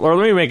clarify, or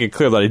let me make it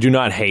clear that I do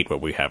not hate what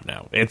we have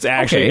now. It's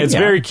actually it's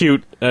very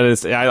cute,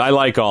 and I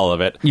like all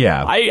of it.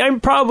 Yeah, I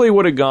probably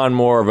would have gone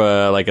more of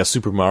a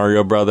Super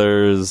Mario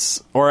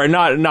Brothers, or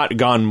not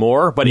gone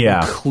more, but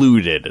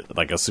included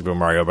like a Super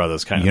Mario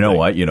Brothers kind of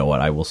thing. You know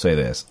what? I will say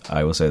this,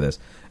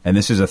 and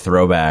this is a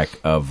throwback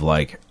of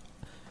like.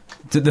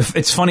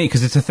 It's funny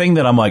because it's a thing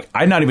that I'm like,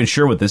 I'm not even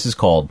sure what this is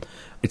called.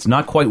 It's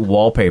not quite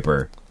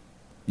wallpaper.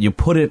 You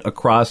put it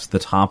across the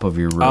top of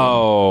your room.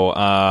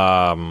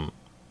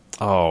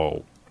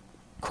 Oh,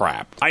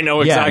 crap! I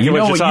know exactly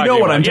what you're talking about. You know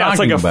what I'm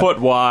talking about. It's like a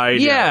foot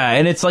wide. Yeah,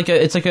 and it's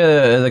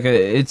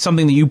it's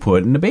something that you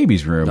put in a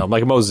baby's room,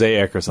 like a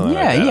mosaic or something.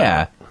 like that.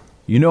 Yeah.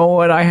 You know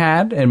what I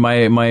had in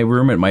my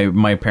room at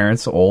my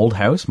parents' old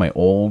house, my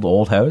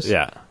old house?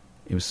 Yeah.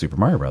 It was Super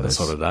Mario Brothers.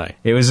 So did I.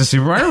 It was a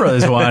Super Mario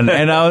Brothers one,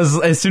 and I was,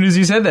 as soon as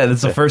you said that,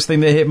 it's the first thing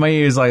that hit my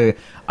ears. Like,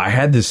 I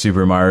had this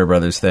Super Mario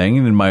Brothers thing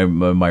in my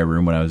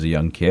room when I was a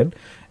young kid,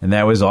 and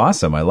that was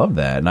awesome. I love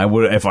that, and I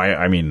would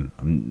I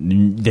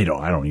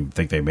don't even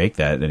think they make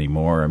that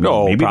anymore. I mean,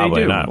 no, maybe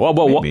probably they do. not. Well,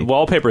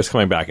 wallpaper is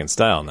coming back in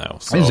style now,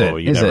 so is it?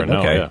 You never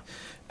know. Okay.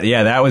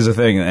 Yeah, that was the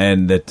thing,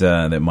 and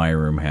that my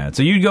room had.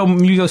 So you go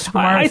Super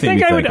Mario. I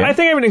think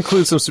I would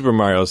include some Super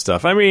Mario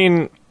stuff. I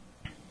mean.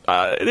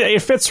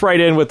 It fits right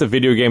in with the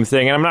video game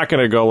thing, and I'm not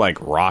going to go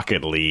like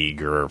Rocket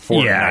League or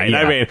Fortnite. Yeah.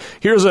 I mean,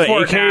 here's an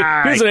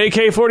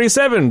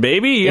AK-47,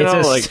 baby.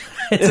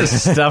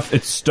 It's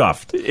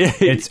stuffed.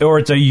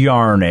 It's a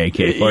yarn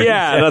AK-47.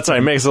 Yeah, that's right.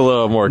 It makes it a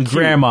little more cute.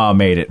 Grandma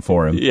made it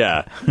for him.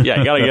 Yeah. You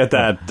got to get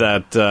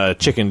that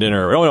chicken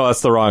dinner. Oh no,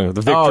 that's the wrong.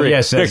 The Victory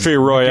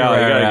Royale. You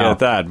got to get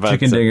that. But,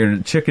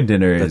 chicken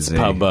dinner is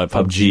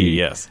PUBG.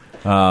 Yes.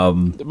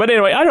 But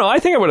anyway, I don't know. I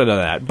think I would have done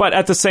that. But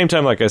at the same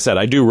time, like I said,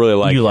 I do really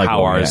like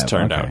how ours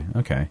turned out.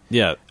 Okay.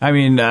 Yeah. I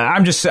mean,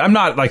 I'm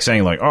not like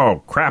saying like,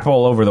 oh, crap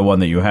all over the one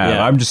that you have.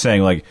 Yeah. I'm just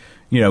saying like,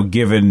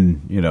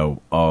 given, do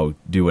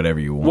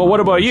whatever you want. Well, what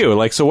about you?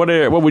 Like, so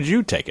what would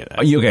you take it as?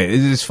 Okay,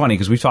 it's funny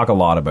because we talk a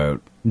lot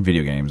about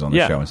video games on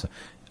the show and stuff.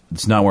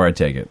 It's not where I'd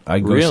take it.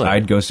 I'd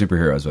go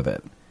superheroes with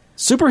it.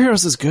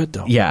 Superheroes is good,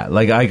 though. Yeah,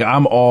 like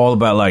I'm all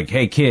about like,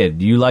 hey,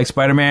 kid, you like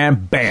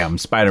Spider-Man? Bam,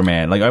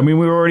 Spider-Man. Like, I mean,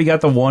 we already got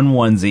the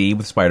onesie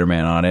with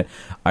Spider-Man on it.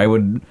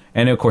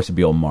 And of course, it'd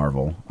be all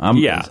Marvel.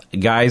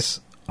 Guys,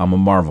 I'm a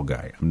Marvel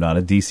guy. I'm not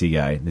a DC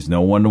guy. There's no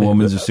Wonder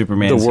Woman's or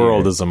Superman. The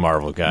world is a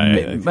Marvel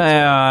guy.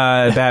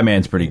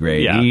 Batman's pretty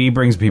great. Yeah. He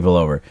brings people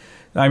over.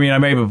 I mean, I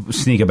may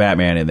sneak a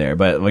Batman in there,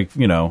 but like,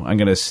 I'm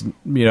gonna,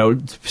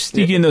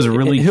 sneak in those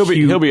really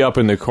he'll be up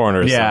in the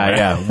corners.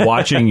 Yeah,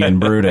 watching and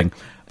brooding.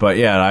 But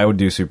yeah, I would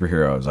do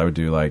superheroes. I would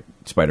do like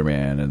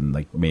Spider-Man and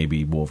like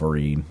maybe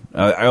Wolverine.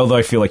 Although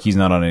I feel like he's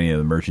not on any of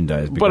the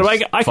merchandise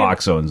because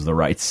Fox owns the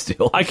rights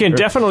still. I can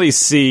definitely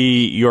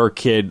see your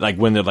kid like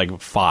when they're like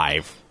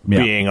 5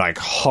 being like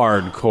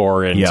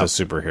hardcore into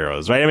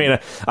superheroes, right? I mean,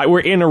 we're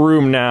in a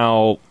room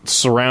now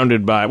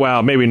surrounded by,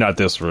 well, maybe not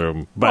this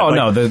room,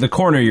 but the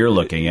corner you're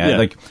looking at,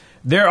 like.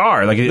 There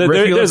are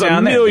there's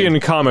a million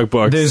comic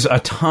books. There's a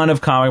ton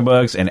of comic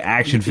books and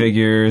action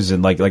figures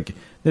and like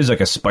there's like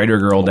a Spider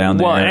Girl down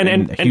there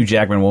and Hugh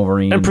Jackman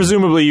Wolverine. And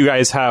presumably you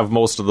guys have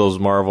most of those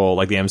Marvel,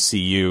 like the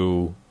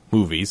MCU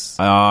movies.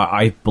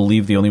 I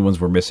believe the only ones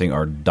we're missing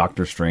are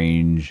Doctor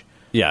Strange.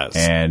 Yes,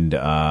 and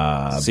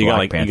so you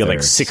got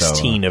like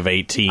 16 of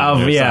 18.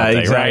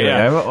 Exactly. Right?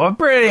 Yeah.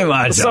 Pretty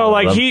much. So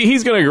like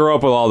he's going to grow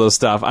up with all this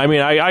stuff. I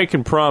mean, I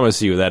can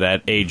promise you that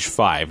at age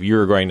 5,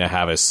 you're going to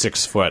have a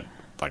 6-foot.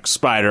 Like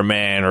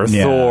Spider-Man or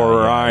Thor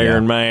or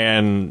Iron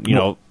Man,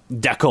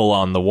 decal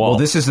on the wall. Well,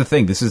 this is the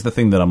thing. This is the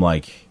thing that I'm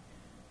like,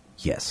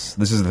 yes,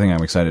 this is the thing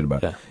I'm excited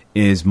about. Yeah.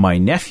 Is my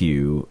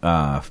nephew,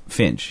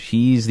 Finch.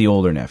 He's the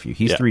older nephew.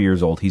 He's 3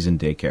 years old. He's in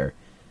daycare.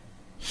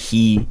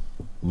 He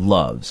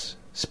loves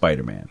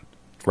Spider-Man.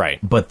 Right.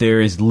 But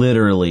there is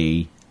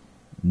literally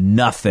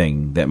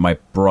nothing that my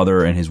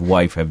brother and his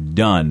wife have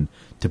done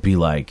to be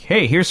like,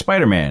 hey, here's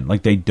Spider-Man.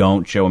 Like, they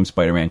don't show him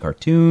Spider-Man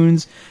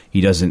cartoons.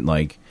 He doesn't,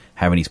 like...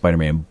 have any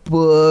Spider-Man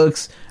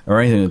books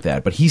or anything like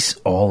that. But he's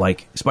all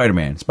like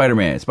Spider-Man,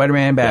 Spider-Man,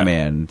 Spider-Man,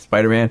 Batman,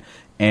 Spider-Man.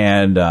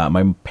 And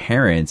my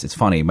parents, it's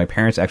funny, my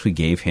parents actually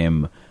gave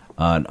him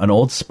an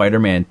old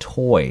Spider-Man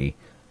toy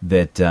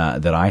that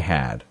I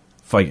had.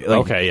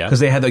 Okay, yeah. Because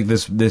they had like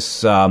this. Do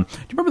you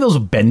remember those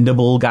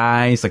bendable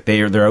guys? Like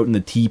they're out in the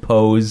T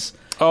pose.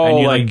 Oh, and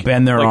you like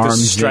bend their like arms.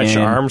 The Stretch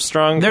in.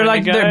 Armstrong. They're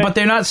like, guy? but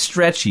they're not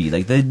stretchy.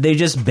 Like they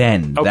just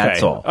bend. Okay.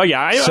 That's all. Oh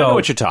yeah, I know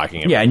what you're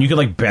talking about. Yeah, and you can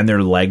like bend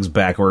their legs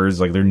backwards,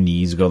 like their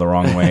knees go the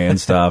wrong way and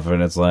stuff.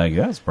 And it's like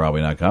that's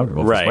probably not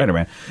comfortable for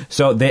Spider-Man.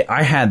 So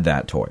I had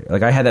that toy.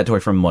 Like I had that toy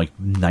from like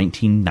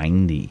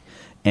 1990,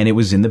 and it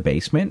was in the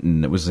basement,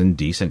 and it was in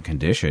decent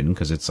condition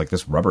because it's like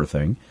this rubber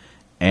thing,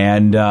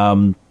 and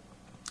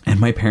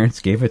my parents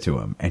gave it to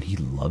him, and he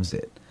loves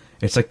it.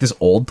 It's like this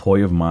old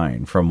toy of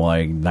mine from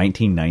like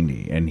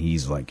 1990, and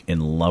he's like in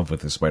love with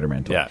the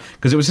Spider-Man toy. Yeah,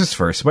 because it was his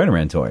first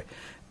Spider-Man toy,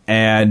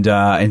 and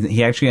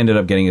he actually ended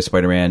up getting a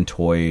Spider-Man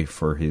toy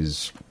for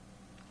his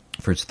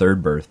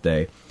third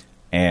birthday,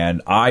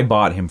 and I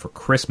bought him for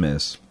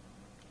Christmas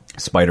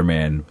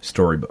Spider-Man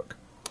storybook.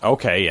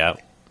 Okay, yeah.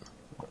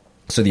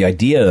 So the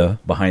idea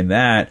behind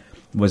that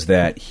was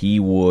that he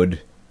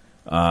would,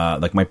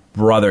 like my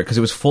brother, because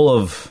it was full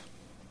of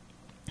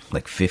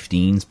like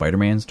 15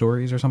 Spider-Man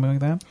stories or something like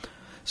that.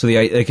 So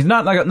it's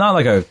not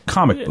like a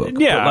comic book,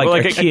 yeah, but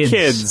like a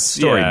kid's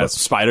storybook. Yeah,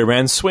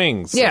 Spider-Man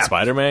swings, yeah.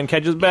 Spider-Man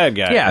catches bad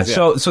guys. Yeah,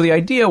 so the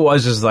idea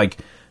was like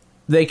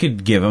they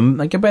could give him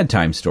like a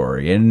bedtime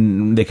story,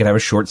 and they could have a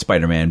short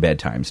Spider-Man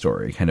bedtime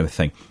story kind of a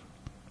thing.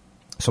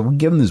 So we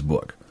give him this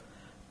book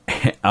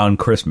on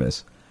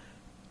Christmas,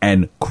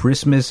 and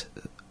Christmas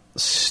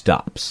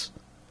stops.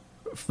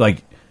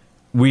 Like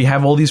we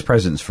have all these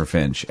presents for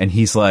Finch, and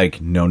he's like,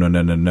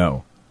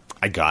 no.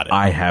 I got it.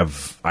 I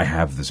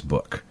have this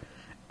book,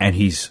 and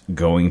he's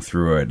going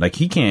through it. Like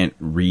he can't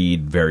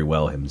read very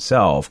well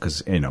himself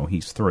because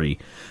he's 3,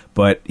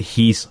 but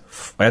he's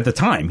at the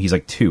time he's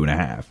like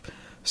 2.5.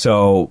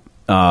 So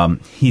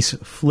he's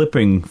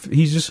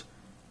just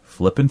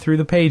flipping through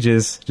the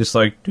pages, just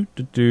like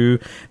do.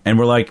 And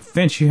we're like,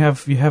 Finch, you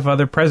have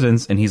other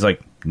presents, and he's like,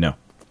 no,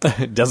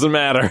 it doesn't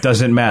matter.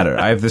 Doesn't matter.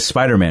 I have this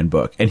Spider-Man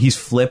book, and he's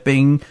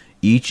flipping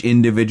each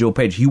individual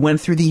page. He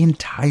went through the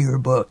entire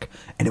book,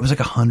 and it was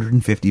like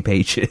 150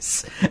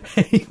 pages.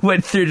 He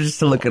went through just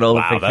to look at all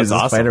the pictures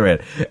of Spider-Man.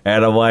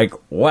 And I'm like,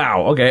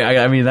 wow, okay.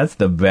 I mean, that's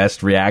the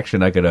best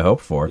reaction I could have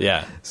hoped for.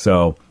 Yeah.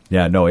 So,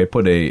 yeah, no, it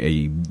put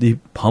he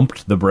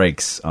pumped the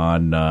brakes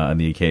on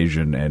the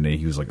occasion, and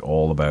he was like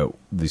all about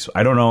these.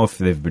 I don't know if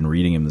they've been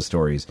reading him the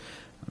stories.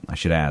 I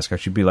should ask. I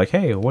should be like,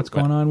 hey, what's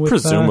going on with...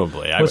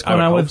 Presumably. What's going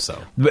on would with...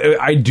 hope so.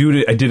 I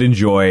did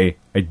enjoy...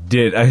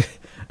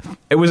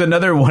 It was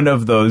another one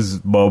of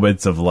those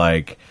moments of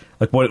like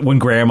when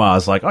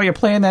Grandma's like, "Oh, you're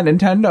playing that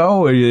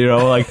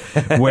Nintendo," like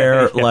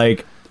where yeah.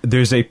 Like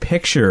there's a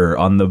picture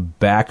on the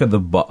back of the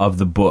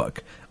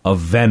book of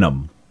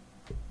Venom,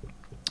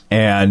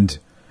 and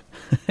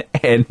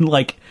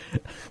like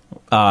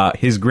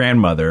his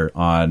grandmother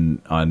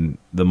on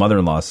the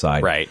mother-in-law's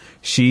side, right?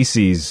 She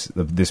sees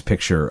this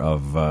picture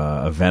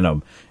of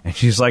Venom, and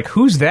she's like,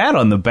 "Who's that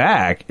on the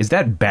back? Is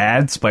that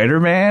bad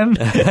Spider-Man?"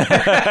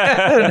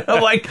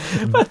 I'm like,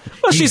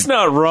 well, she's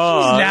not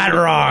wrong. She's not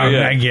wrong,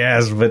 yeah. I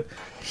guess, but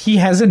he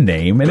has a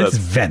name, and it's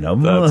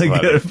Venom.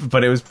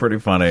 But it was pretty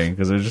funny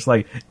because it was just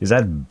like, "Is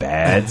that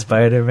bad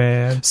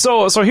Spider-Man?"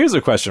 So here's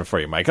a question for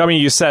you, Mike. I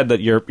mean, you said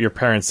that your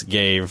parents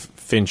gave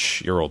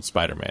Finch your old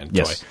Spider-Man toy.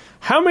 Yes.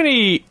 How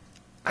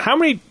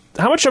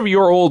much of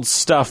your old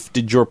stuff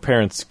did your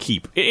parents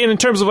keep? In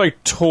terms of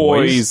like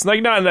toys?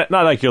 Like not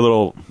like your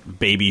little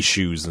baby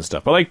shoes and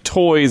stuff, but like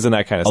toys and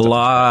that kind of stuff. A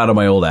lot of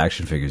my old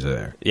action figures are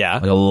there. Yeah.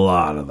 Like a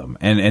lot of them.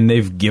 And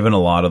they've given a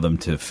lot of them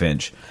to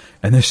Finch.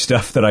 And there's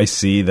stuff that I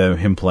see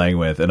him playing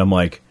with, and I'm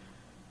like,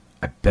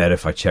 I bet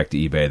if I checked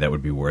eBay, that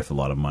would be worth a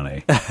lot of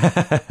money.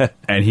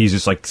 And he's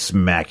just like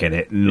smacking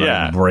it and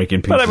like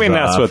breaking pieces. But I mean,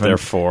 that's what they're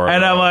for.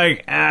 And I'm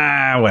like,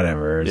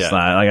 whatever. It's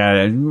not like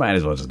I might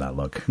as well just not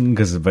look.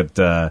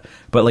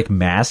 But like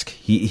Mask,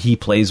 he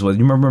plays with.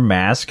 You remember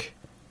Mask?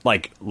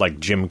 Like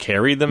Jim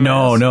Carrey, the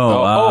No.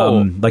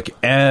 Mask? Like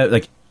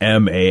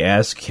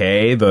Mask,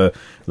 the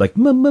like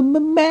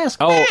Mask.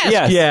 Oh, yes.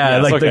 Yeah,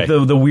 yes, like okay.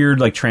 the weird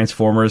like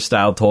Transformers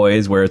style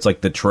toys where it's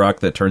like the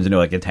truck that turns into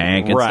like a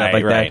tank and stuff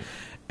like that.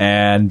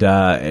 And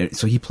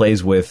so he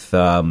plays with,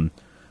 I'm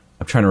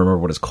trying to remember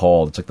what it's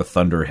called. It's like the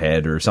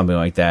Thunderhead or something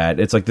like that.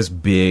 It's like this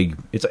big,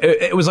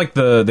 it was like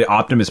the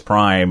Optimus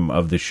Prime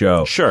of the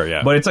show. Sure,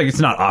 yeah. But it's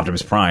not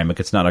Optimus Prime. Like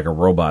it's not like a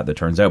robot that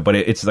turns out, but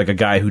it's like a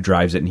guy who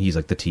drives it and he's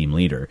like the team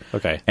leader.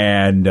 Okay.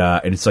 And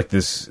it's like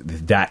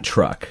that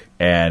truck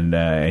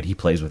and he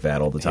plays with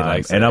that all the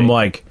time. And I'm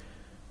like,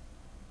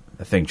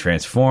 the thing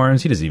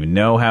transforms. He doesn't even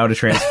know how to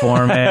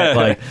transform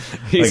it.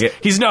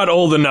 He's not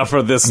old enough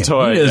for this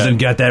toy. He doesn't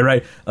get that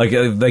right.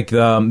 There's like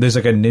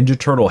a Ninja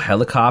Turtle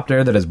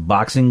helicopter that has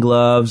boxing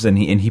gloves, and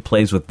he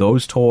plays with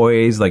those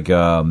toys. Like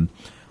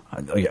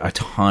a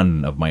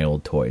ton of my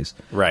old toys.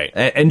 Right.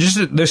 And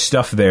just there's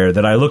stuff there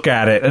that I look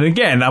at it, and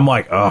again, I'm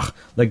like, ugh,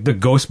 like the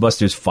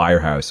Ghostbusters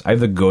firehouse. I have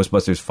the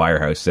Ghostbusters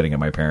firehouse sitting at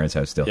my parents'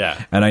 house still.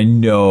 Yeah. And I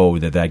know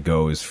that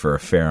goes for a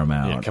fair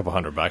amount. Yeah, a couple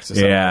 $100 or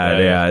something.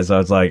 Yeah. So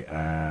it's like,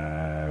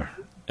 I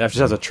just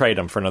have to trade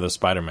him for another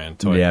Spider-Man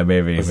toy. yeah,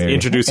 maybe.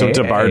 Introduce him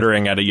to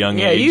bartering at a young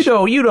age.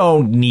 Yeah, you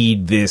don't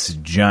need this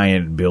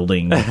giant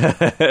building.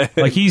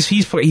 Like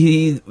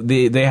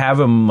they have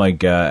him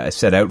like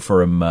set out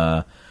for him.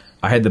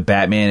 I had the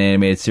Batman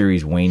animated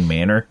series Wayne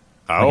Manor.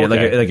 Oh,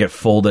 okay. Like it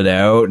folded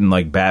out, and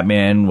like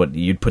Batman,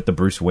 you'd put the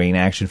Bruce Wayne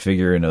action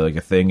figure into like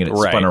a thing, and it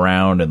spun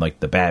around, and like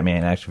the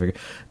Batman action figure,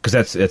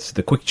 because that's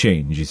the quick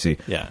change. You see,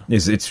 yeah,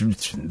 it's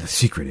the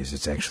secret is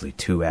it's actually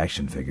 2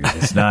 action figures.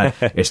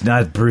 It's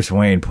not Bruce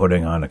Wayne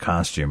putting on a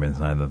costume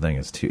inside the thing.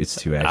 It's two action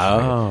figures.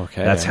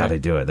 Okay, that's how they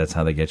do it. That's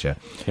how they get you.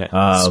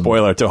 Yeah.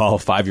 Spoiler to all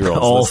 5-year-olds.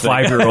 All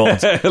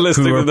 5-year-olds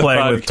who were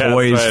playing with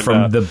toys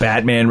from the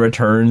Batman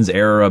Returns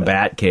era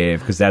Batcave,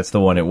 because that's the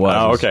one it was.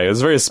 Oh, okay, it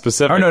was very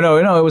specific. Oh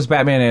no, it was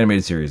Batman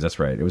animated series. That's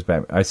right. It was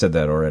I said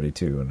that already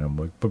too, and I'm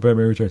like, but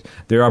Batman Returns.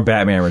 There are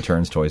Batman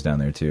Returns toys down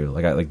there too.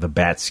 Like the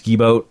Bat Ski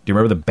Boat. Do you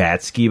remember the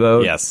Bat Ski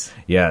Boat? Yes.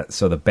 Yeah.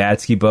 So the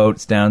Bat Ski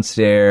Boat's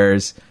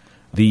downstairs.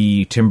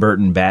 The Tim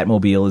Burton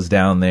Batmobile is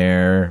down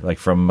there. Like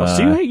from.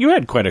 So you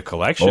had quite a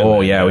collection.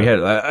 Oh yeah, we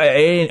had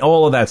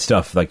all of that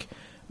stuff. Like,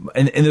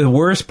 and the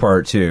worst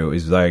part too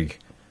is like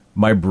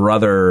my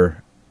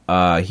brother.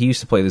 He used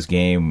to play this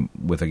game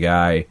with a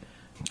guy.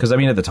 Because, I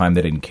mean, at the time,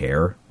 they didn't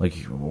care. Like,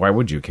 why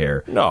would you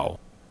care? No.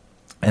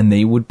 And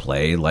they would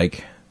play,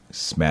 like,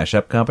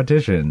 smash-up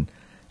competition.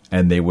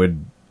 And they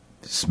would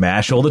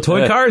smash all the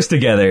toy cars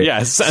together. Yeah,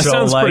 that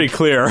sounds pretty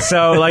clear.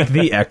 So, like,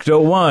 the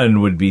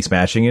Ecto-1 would be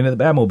smashing into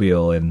the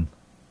Batmobile, and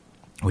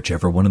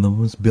whichever one of them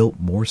was built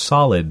more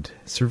solid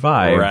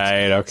survived.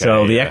 Right, okay.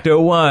 So, the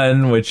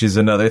Ecto-1, which is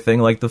another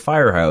thing like the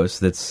Firehouse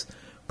that's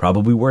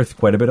probably worth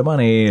quite a bit of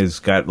money, has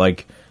got,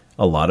 like,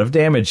 a lot of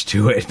damage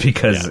to it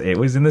because it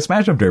was in the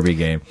Smash Up Derby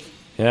game.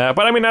 Yeah,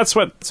 but I mean, that's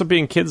what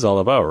being kids all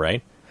about,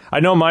 right? I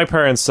know my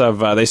parents have,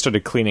 they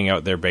started cleaning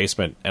out their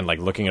basement and like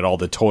looking at all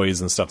the toys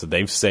and stuff that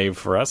they've saved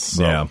for us.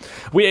 So yeah.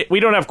 We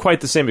don't have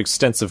quite the same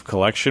extensive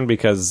collection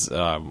because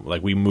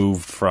like we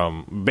moved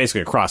from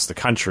basically across the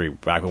country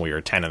back when we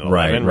were 10 and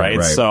 11,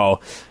 right? So,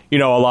 you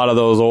know, a lot of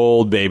those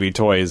old baby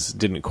toys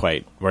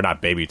were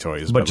not baby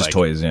toys, but just like,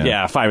 toys, yeah.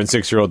 Yeah, 5 and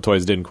 6-year-old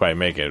toys didn't quite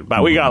make it.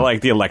 But we got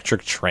like the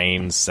electric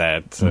train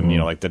set and, you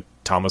know, like the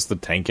Thomas the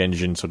Tank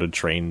Engine sort of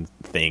train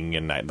thing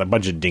and a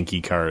bunch of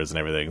dinky cars and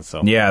everything.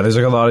 So yeah, there's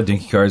like a lot of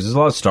dinky cars. There's a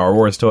lot of Star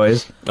Wars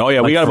toys. Oh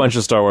yeah, we got a bunch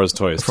of Star Wars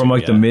toys from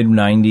like the mid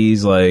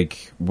 '90s,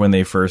 like when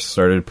they first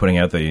started putting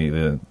out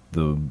the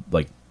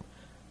like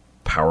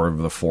Power of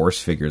the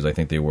Force figures. I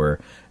think they were,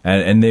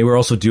 and they were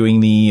also doing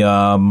the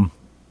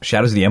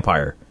Shadows of the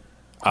Empire.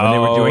 When they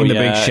were doing the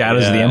big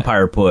Shadows of the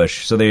Empire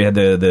push, so they had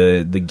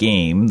the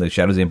game, the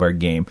Shadows of the Empire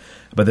game,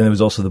 but then there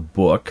was also the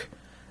book.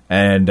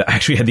 And I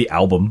actually had the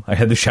album. I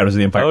had the Shadows of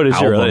the Empire album.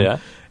 You really? Yeah.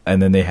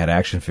 And then they had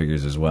action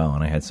figures as well,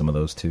 and I had some of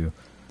those too.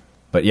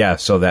 But yeah,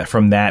 so that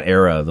from that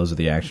era, those are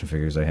the action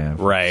figures I have.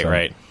 Right,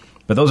 right.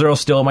 But those are all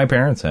still at my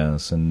parents'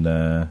 house, and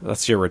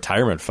that's your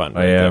retirement fund.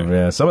 Right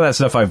yeah. Some of that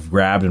stuff I've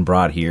grabbed and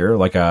brought here.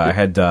 Like I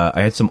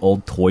had some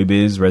old Toy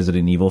Biz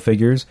Resident Evil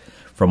figures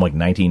from like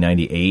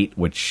 1998,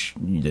 which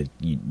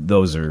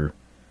those are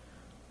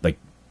like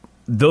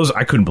those.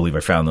 I couldn't believe I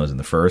found those in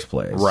the first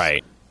place.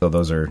 Right. So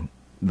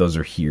those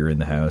are here in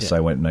the house. Yeah. I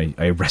went and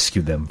I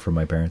rescued them from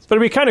my parents. But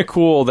it'd be kind of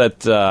cool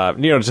that,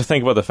 to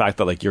think about the fact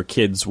that, like, your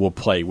kids will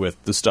play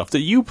with the stuff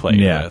that you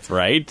played with,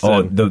 right?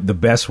 Oh, the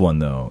best one,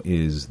 though,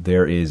 is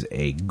there is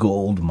a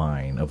gold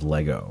mine of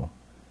Lego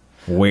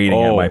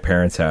waiting at my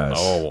parents' house.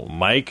 Oh,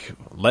 Mike,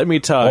 let me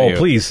tell you. Oh,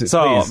 please.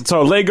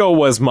 So Lego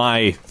was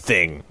my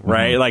thing,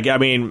 right? Mm-hmm. Like, I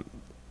mean,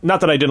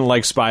 not that I didn't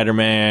like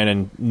Spider-Man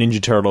and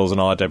Ninja Turtles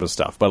and all that type of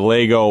stuff, but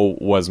Lego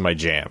was my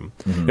jam.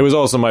 Mm-hmm. It was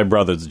also my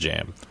brother's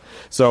jam.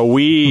 So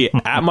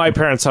at my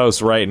parents'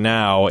 house right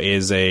now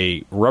is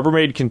a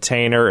Rubbermaid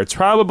container. It's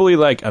probably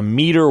like a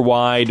meter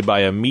wide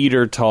by a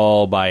meter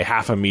tall by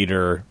half a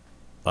meter,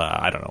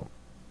 I don't know,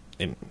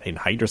 in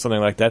height or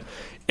something like that.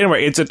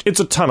 Anyway, it's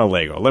a ton of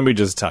Lego. Let me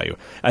just tell you.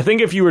 I think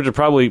if you were to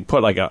probably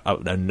put like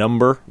a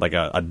number, like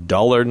a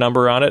dollar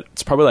number on it,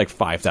 it's probably like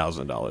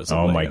 $5,000.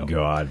 Oh my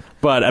God.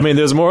 But I mean,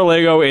 there's more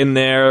Lego in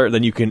there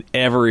than you can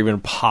ever even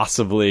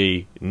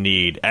possibly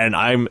need. And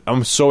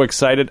I'm so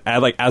excited.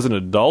 As an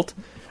adult,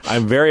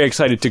 I'm very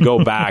excited to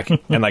go back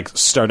and like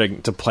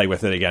starting to play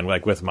with it again,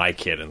 like with my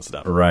kid and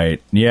stuff.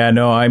 Right? Yeah.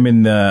 No, I'm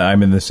in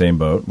the same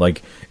boat.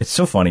 Like, it's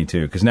so funny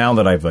too because now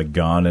that I've like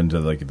gone into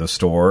like the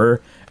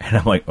store and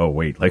I'm like, oh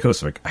wait,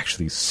 Legos are like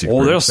actually super.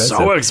 Oh, they're expensive.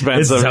 so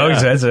expensive. It's so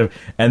expensive.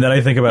 And then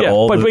I think about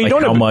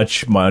how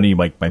much money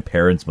like my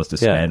parents must have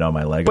spent on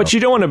my Lego. But you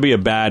don't want to be a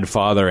bad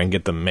father and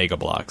get the Mega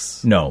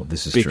Blocks. No,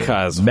 this is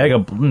because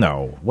true.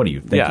 No, what do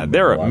you think? Yeah,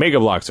 Mega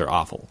Blocks are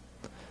awful.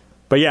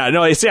 But yeah,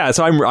 no, it's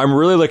so I'm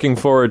really looking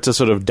forward to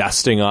sort of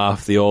dusting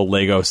off the old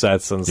Lego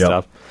sets and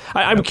stuff.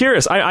 I'm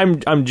curious.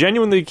 I'm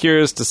genuinely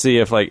curious to see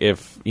if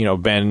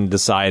Ben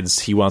decides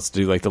he wants to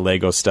do like the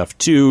Lego stuff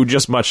too.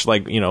 Just much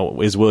like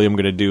is William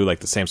going to do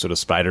like the same sort of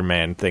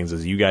Spider-Man things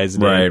as you guys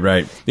did?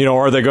 Right.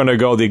 Or are they going to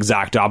go the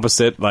exact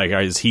opposite? Like,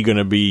 is he going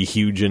to be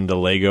huge into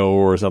Lego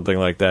or something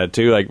like that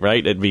too? Like,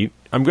 right?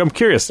 I'm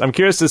curious. I'm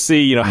curious to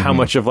see how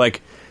much of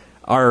like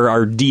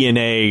our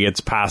DNA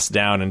gets passed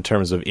down in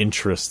terms of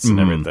interests and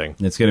everything.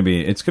 It's gonna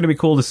be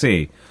cool to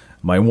see.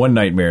 My one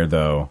nightmare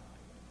though,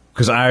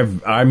 because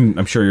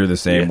I'm sure you're the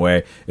same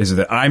way, is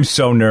that I'm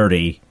so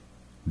nerdy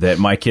that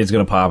my kid's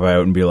gonna pop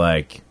out and be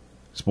like,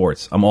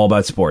 sports. I'm all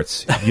about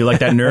sports. You like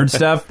that nerd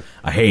stuff?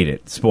 I hate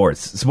it.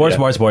 Sports.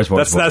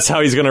 That's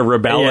how he's gonna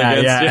rebel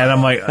against you. And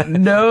I'm like,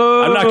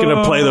 no, I'm not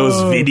gonna play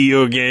those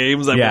video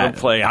games. I'm gonna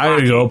play hockey. I'm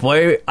gonna go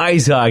play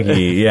ice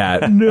hockey.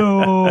 Yeah,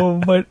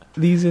 no, but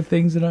these are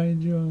things that I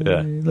enjoy.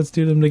 Yeah. Let's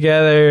do them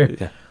together.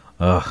 Yeah.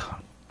 Ugh.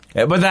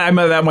 But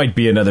that might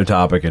be another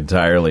topic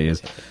entirely.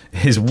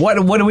 Is what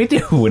do we do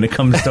when it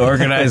comes to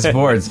organized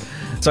sports?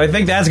 So I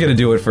think that's going to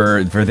do it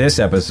for this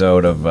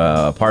episode of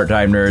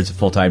Part-Time Nerds,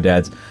 Full-Time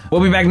Dads.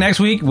 We'll be back next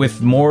week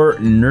with more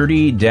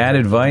nerdy dad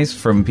advice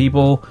from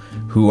people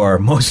who are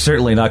most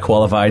certainly not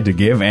qualified to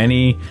give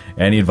any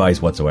advice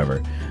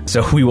whatsoever.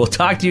 So we will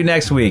talk to you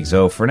next week.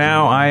 So for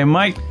now, I am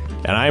Mike.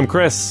 And I am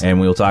Chris. And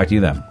we'll talk to you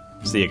then.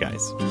 See you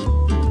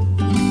guys.